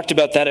together. We talked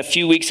about that a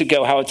few weeks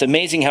ago, how it's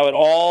amazing how it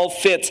all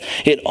fits.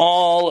 It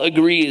all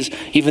agrees.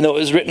 Even though it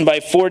was written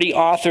by 40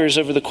 authors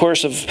over the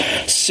course of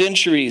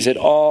centuries, it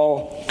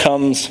all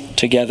comes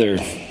together.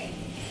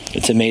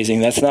 It's amazing.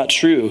 That's not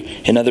true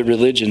in other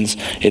religions.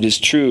 It is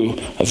true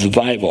of the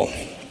Bible.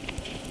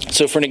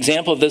 So for an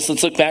example of this,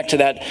 let's look back to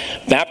that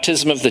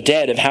baptism of the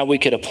dead, of how we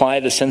could apply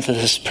the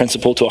synthesis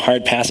principle to a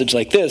hard passage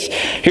like this.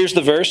 Here's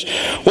the verse.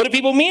 What do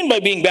people mean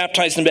by being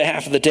baptized in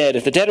behalf of the dead?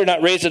 If the dead are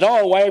not raised at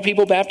all, why are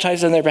people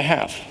baptized on their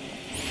behalf?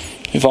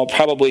 We've all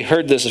probably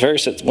heard this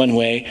verse one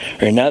way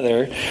or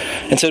another.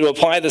 And so to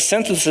apply the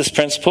synthesis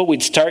principle,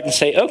 we'd start and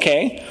say,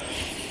 okay,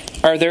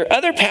 are there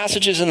other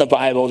passages in the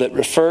Bible that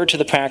refer to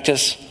the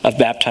practice of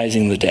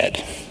baptizing the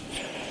dead?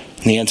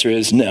 And the answer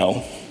is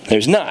no.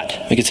 There's not.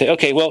 We could say,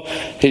 okay, well,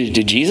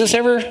 did Jesus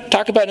ever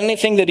talk about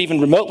anything that even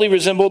remotely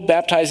resembled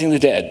baptizing the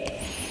dead?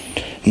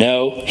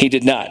 No, he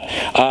did not.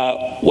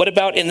 What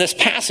about in this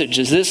passage?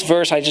 Is this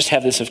verse, I just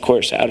have this, of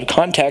course, out of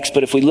context,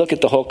 but if we look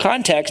at the whole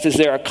context, is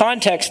there a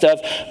context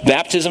of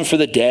baptism for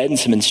the dead and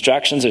some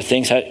instructions or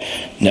things?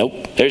 Nope,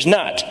 there's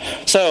not.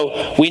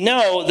 So we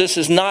know this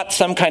is not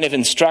some kind of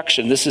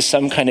instruction. This is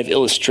some kind of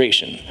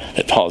illustration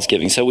that Paul is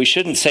giving. So we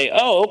shouldn't say,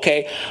 oh,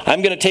 okay,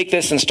 I'm going to take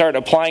this and start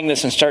applying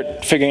this and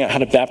start figuring out how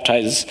to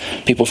baptize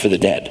people for the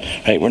dead.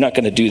 Right? We're not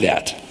going to do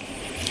that.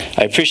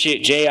 I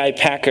appreciate J.I.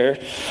 Packer,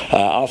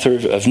 author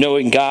of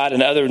Knowing God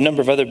and a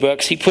number of other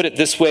books. He put it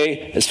this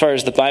way as far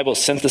as the Bible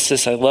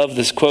synthesis. I love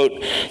this quote.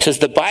 It says,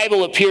 the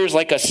Bible appears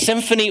like a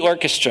symphony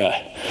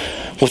orchestra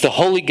with the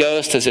Holy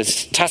Ghost as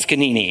its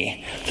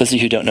Toscanini. Those of you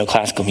who don't know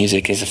classical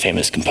music, he's a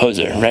famous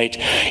composer, right?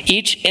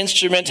 Each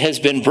instrument has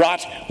been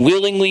brought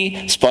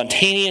willingly,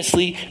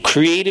 spontaneously,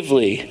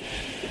 creatively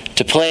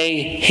to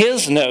play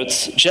his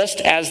notes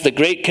just as the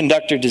great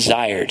conductor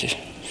desired,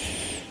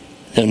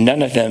 though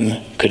none of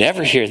them could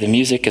ever hear the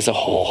music as a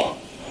whole.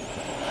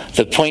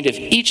 The point of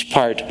each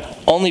part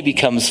only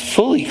becomes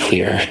fully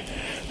clear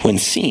when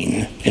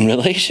seen in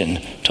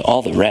relation to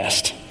all the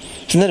rest.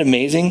 Isn't that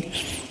amazing?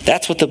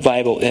 That's what the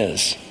Bible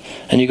is.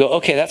 And you go,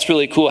 okay, that's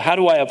really cool. How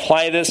do I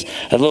apply this?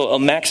 A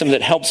maxim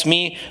that helps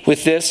me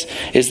with this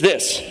is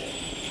this.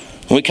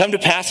 When we come to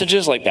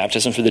passages like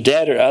baptism for the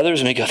dead or others,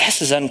 and we go,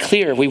 this is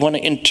unclear. We want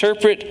to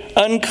interpret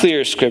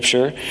unclear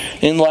Scripture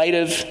in light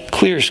of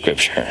clear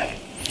Scripture.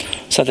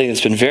 Something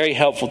that's been very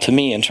helpful to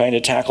me in trying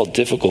to tackle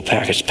difficult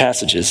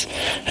passages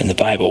in the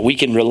Bible. We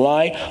can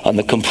rely on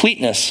the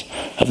completeness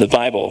of the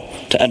Bible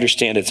to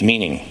understand its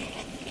meaning.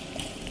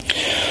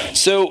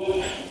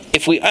 So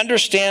if we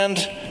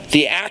understand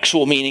the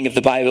actual meaning of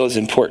the Bible is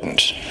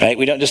important, right?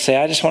 We don't just say,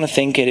 I just want to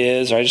think it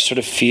is, or I just sort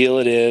of feel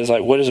it is,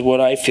 like what is what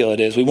I feel it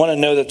is. We want to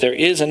know that there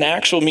is an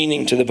actual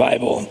meaning to the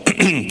Bible.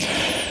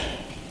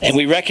 And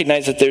we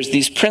recognize that there's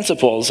these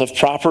principles of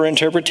proper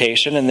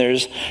interpretation and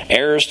there's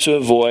errors to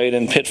avoid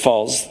and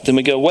pitfalls. Then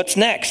we go, what's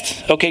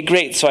next? Okay,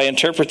 great. So I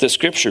interpret the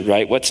scripture,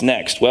 right? What's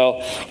next?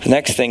 Well, the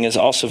next thing is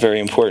also very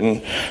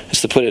important,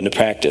 is to put it into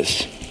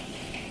practice.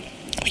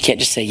 We can't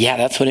just say, yeah,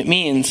 that's what it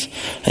means,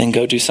 and then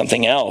go do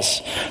something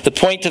else. The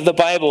point of the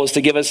Bible is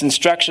to give us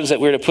instructions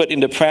that we're to put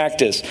into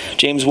practice.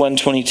 James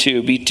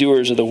 1:22, be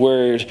doers of the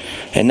word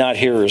and not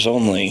hearers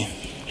only.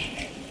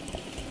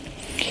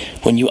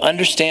 When you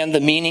understand the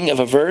meaning of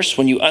a verse,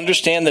 when you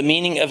understand the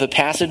meaning of a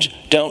passage,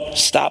 don't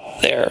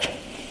stop there.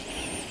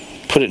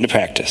 Put it into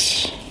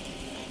practice.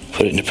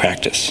 Put it into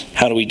practice.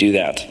 How do we do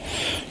that?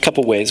 A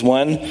couple ways.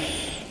 One,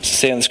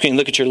 say on the screen,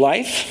 look at your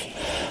life.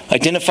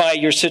 Identify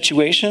your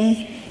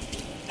situation.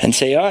 And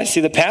say, I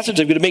see the passage.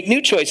 I'm going to make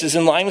new choices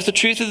in line with the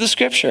truth of the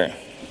scripture.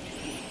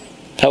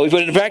 How we put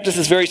it into practice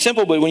is very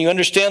simple, but when you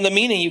understand the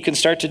meaning, you can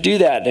start to do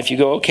that. And if you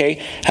go,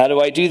 okay, how do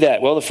I do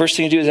that? Well, the first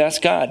thing you do is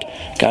ask God.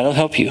 God will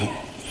help you.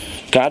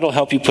 God will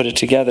help you put it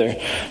together.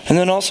 And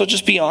then also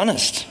just be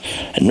honest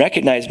and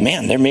recognize,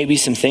 man, there may be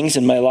some things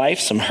in my life,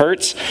 some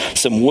hurts,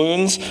 some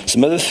wounds,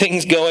 some other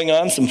things going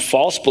on, some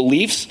false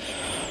beliefs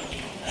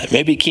that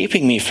may be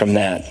keeping me from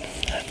that.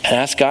 And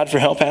ask God for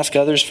help, ask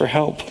others for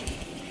help.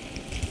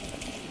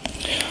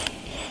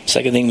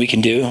 Second thing we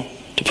can do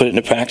to put it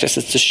into practice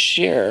is to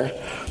share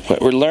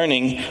what we're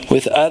learning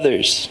with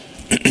others.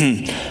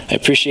 I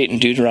appreciate in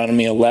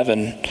Deuteronomy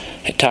 11,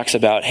 it talks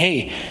about,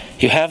 hey,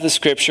 you have the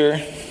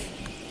scripture,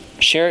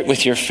 share it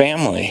with your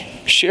family.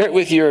 Share it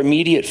with your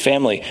immediate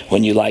family.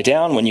 When you lie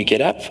down, when you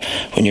get up,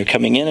 when you're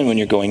coming in and when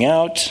you're going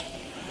out.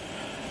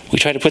 We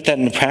try to put that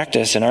into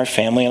practice in our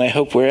family, and I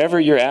hope wherever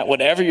you're at,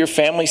 whatever your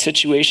family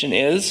situation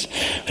is,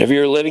 whatever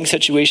your living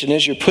situation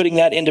is, you're putting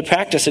that into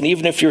practice. And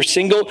even if you're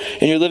single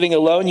and you're living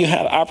alone, you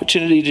have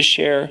opportunity to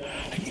share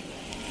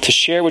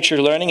what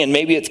you're learning, and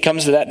maybe it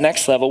comes to that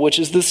next level, which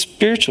is the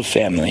spiritual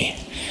family.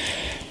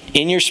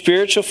 In your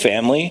spiritual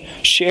family,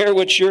 share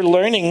what you're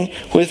learning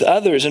with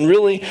others. And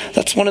really,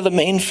 that's one of the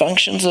main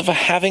functions of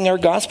having our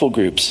gospel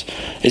groups.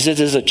 It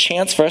is a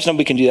chance for us, and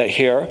we can do that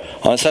here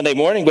on Sunday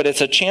morning, but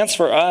it's a chance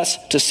for us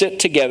to sit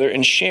together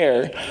and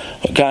share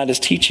what God is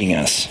teaching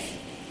us.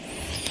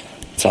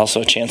 It's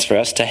also a chance for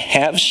us to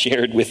have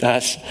shared with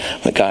us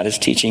what God is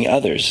teaching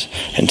others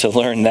and to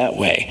learn that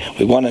way.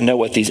 We want to know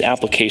what these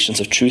applications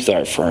of truth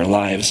are for our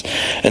lives.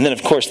 And then,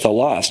 of course, the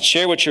lost.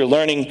 Share what you're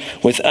learning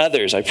with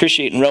others. I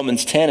appreciate in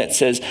Romans 10 it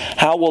says,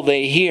 how will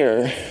they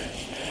hear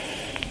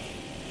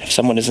if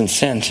someone isn't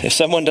sent? If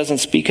someone doesn't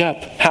speak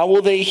up, how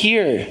will they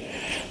hear?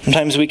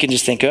 Sometimes we can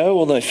just think, oh,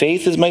 well, my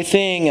faith is my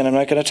thing and I'm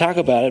not going to talk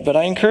about it. But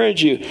I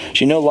encourage you, as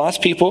you know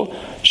lost people,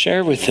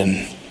 share with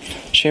them.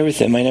 Share with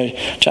them. I know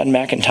John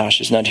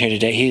McIntosh is not here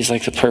today. He's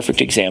like the perfect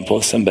example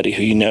of somebody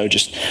who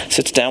just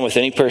sits down with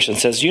any person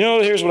and says,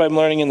 here's what I'm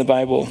learning in the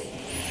Bible.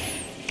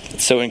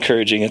 It's so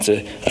encouraging. It's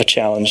a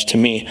challenge to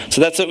me.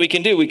 So that's what we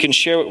can do. We can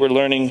share what we're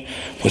learning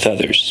with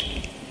others.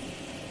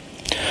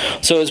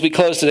 So as we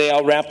close today,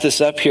 I'll wrap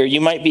this up here.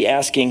 You might be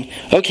asking,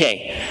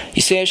 okay,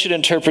 you say I should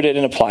interpret it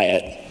and apply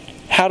it.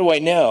 How do I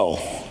know?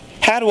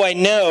 How do I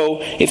know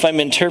if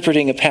I'm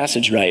interpreting a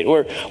passage right?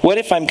 Or what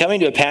if I'm coming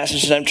to a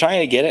passage and I'm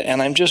trying to get it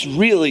and I'm just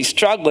really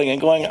struggling and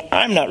going,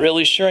 I'm not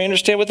really sure I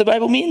understand what the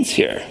Bible means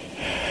here?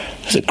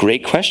 That's a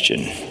great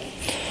question.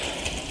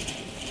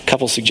 A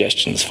couple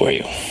suggestions for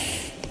you.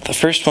 The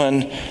first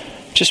one,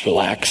 just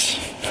relax.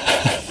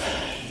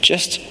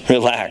 Just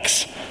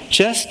relax.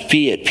 Just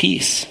be at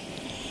peace.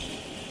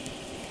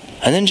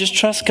 And then just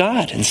trust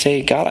God and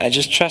say, God, I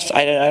just trust,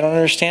 I don't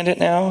understand it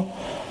now.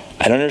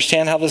 I don't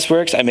understand how this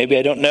works. Maybe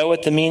I don't know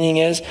what the meaning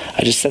is.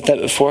 I just set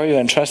that before you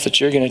and trust that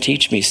you're going to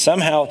teach me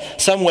somehow,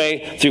 some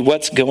way through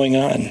what's going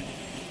on.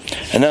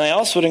 And then I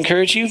also would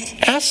encourage you,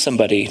 ask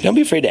somebody. Don't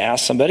be afraid to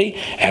ask somebody.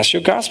 Ask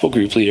your gospel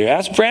group leader.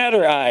 Ask Brad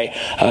or I.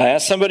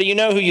 Ask somebody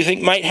who you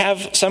think might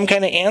have some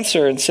kind of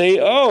answer and say,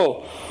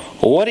 oh,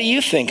 well, what do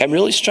you think? I'm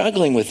really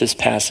struggling with this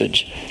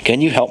passage.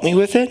 Can you help me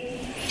with it?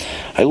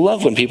 I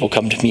love when people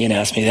come to me and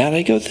ask me that.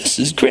 I go, this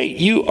is great.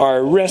 You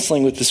are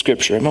wrestling with the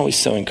scripture. I'm always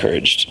so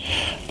encouraged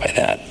by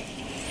that.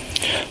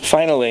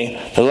 Finally,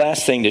 the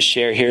last thing to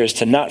share here is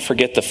to not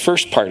forget the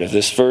first part of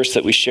this verse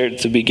that we shared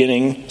at the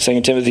beginning,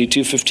 2 Timothy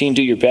 2:15,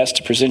 do your best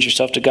to present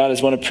yourself to God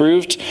as one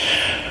approved,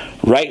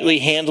 rightly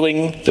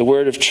handling the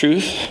word of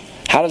truth.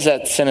 How does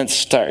that sentence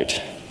start?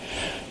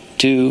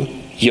 Do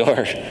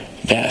your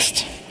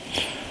best.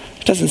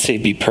 It doesn't say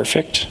be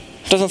perfect.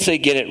 It doesn't say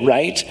get it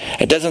right.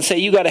 It doesn't say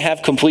you got to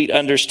have complete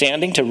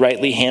understanding to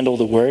rightly handle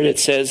the word. It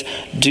says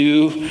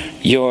do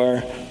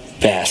your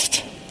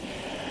best.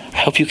 I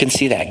hope you can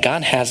see that.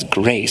 God has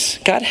grace.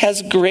 God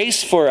has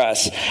grace for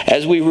us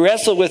as we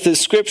wrestle with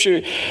this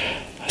scripture.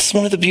 It's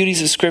one of the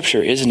beauties of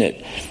scripture, isn't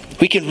it?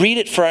 We can read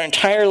it for our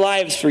entire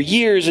lives for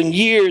years and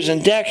years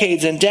and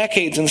decades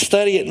and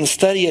study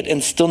it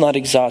and still not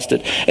exhaust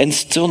it and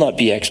still not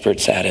be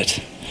experts at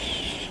it.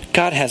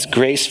 God has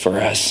grace for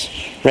us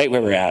right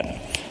where we're at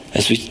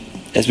as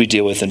we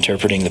deal with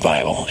interpreting the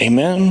Bible.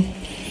 Amen?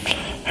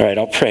 All right,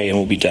 I'll pray and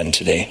we'll be done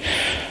today.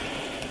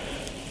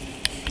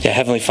 Yeah,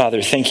 Heavenly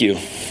Father, thank you.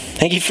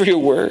 Thank you for your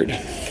word.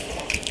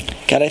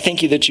 God, I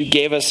thank you that you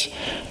gave us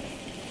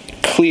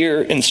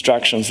clear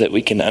instructions that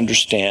we can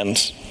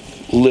understand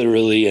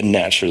literally and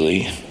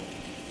naturally.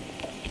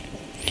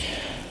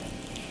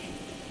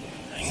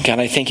 God,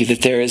 I thank you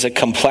that there is a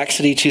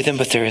complexity to them,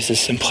 but there is a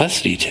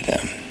simplicity to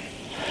them.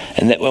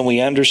 And that when we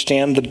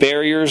understand the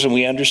barriers and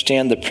we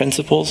understand the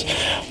principles,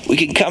 we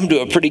can come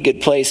to a pretty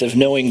good place of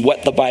knowing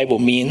what the Bible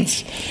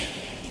means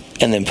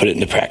and then put it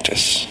into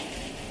practice.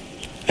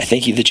 I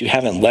thank you that you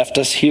haven't left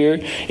us here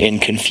in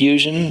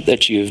confusion,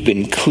 that you have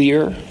been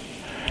clear.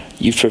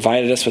 You've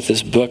provided us with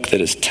this book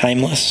that is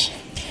timeless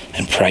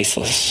and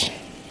priceless.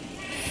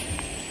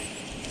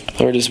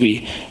 Lord, as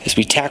we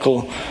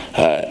tackle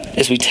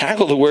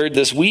the word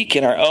this week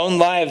in our own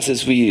lives,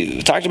 as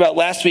we talked about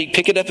last week,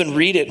 pick it up and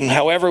read it. And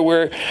however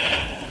we're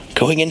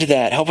going into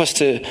that, help us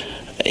to,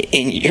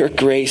 in your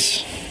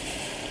grace,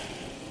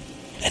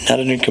 and not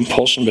under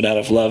compulsion, but out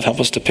of love,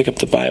 help us to pick up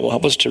the Bible.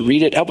 Help us to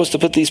read it. Help us to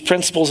put these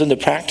principles into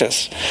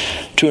practice,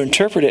 to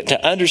interpret it,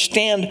 to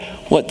understand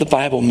what the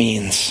Bible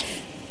means.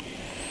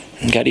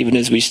 And God, even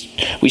as we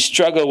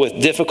struggle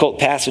with difficult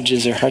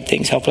passages or hard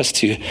things, help us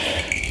to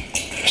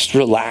just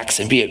relax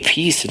and be at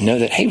peace and know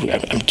that, hey,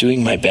 I'm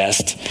doing my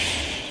best.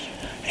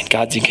 And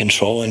God's in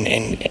control.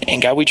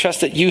 And God, we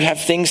trust that you have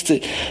things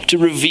to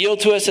reveal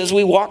to us as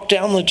we walk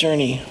down the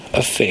journey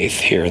of faith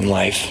here in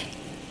life.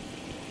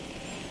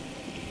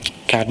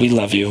 God, we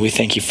love you. We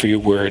thank you for your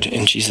word.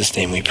 In Jesus'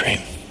 name we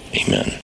pray. Amen.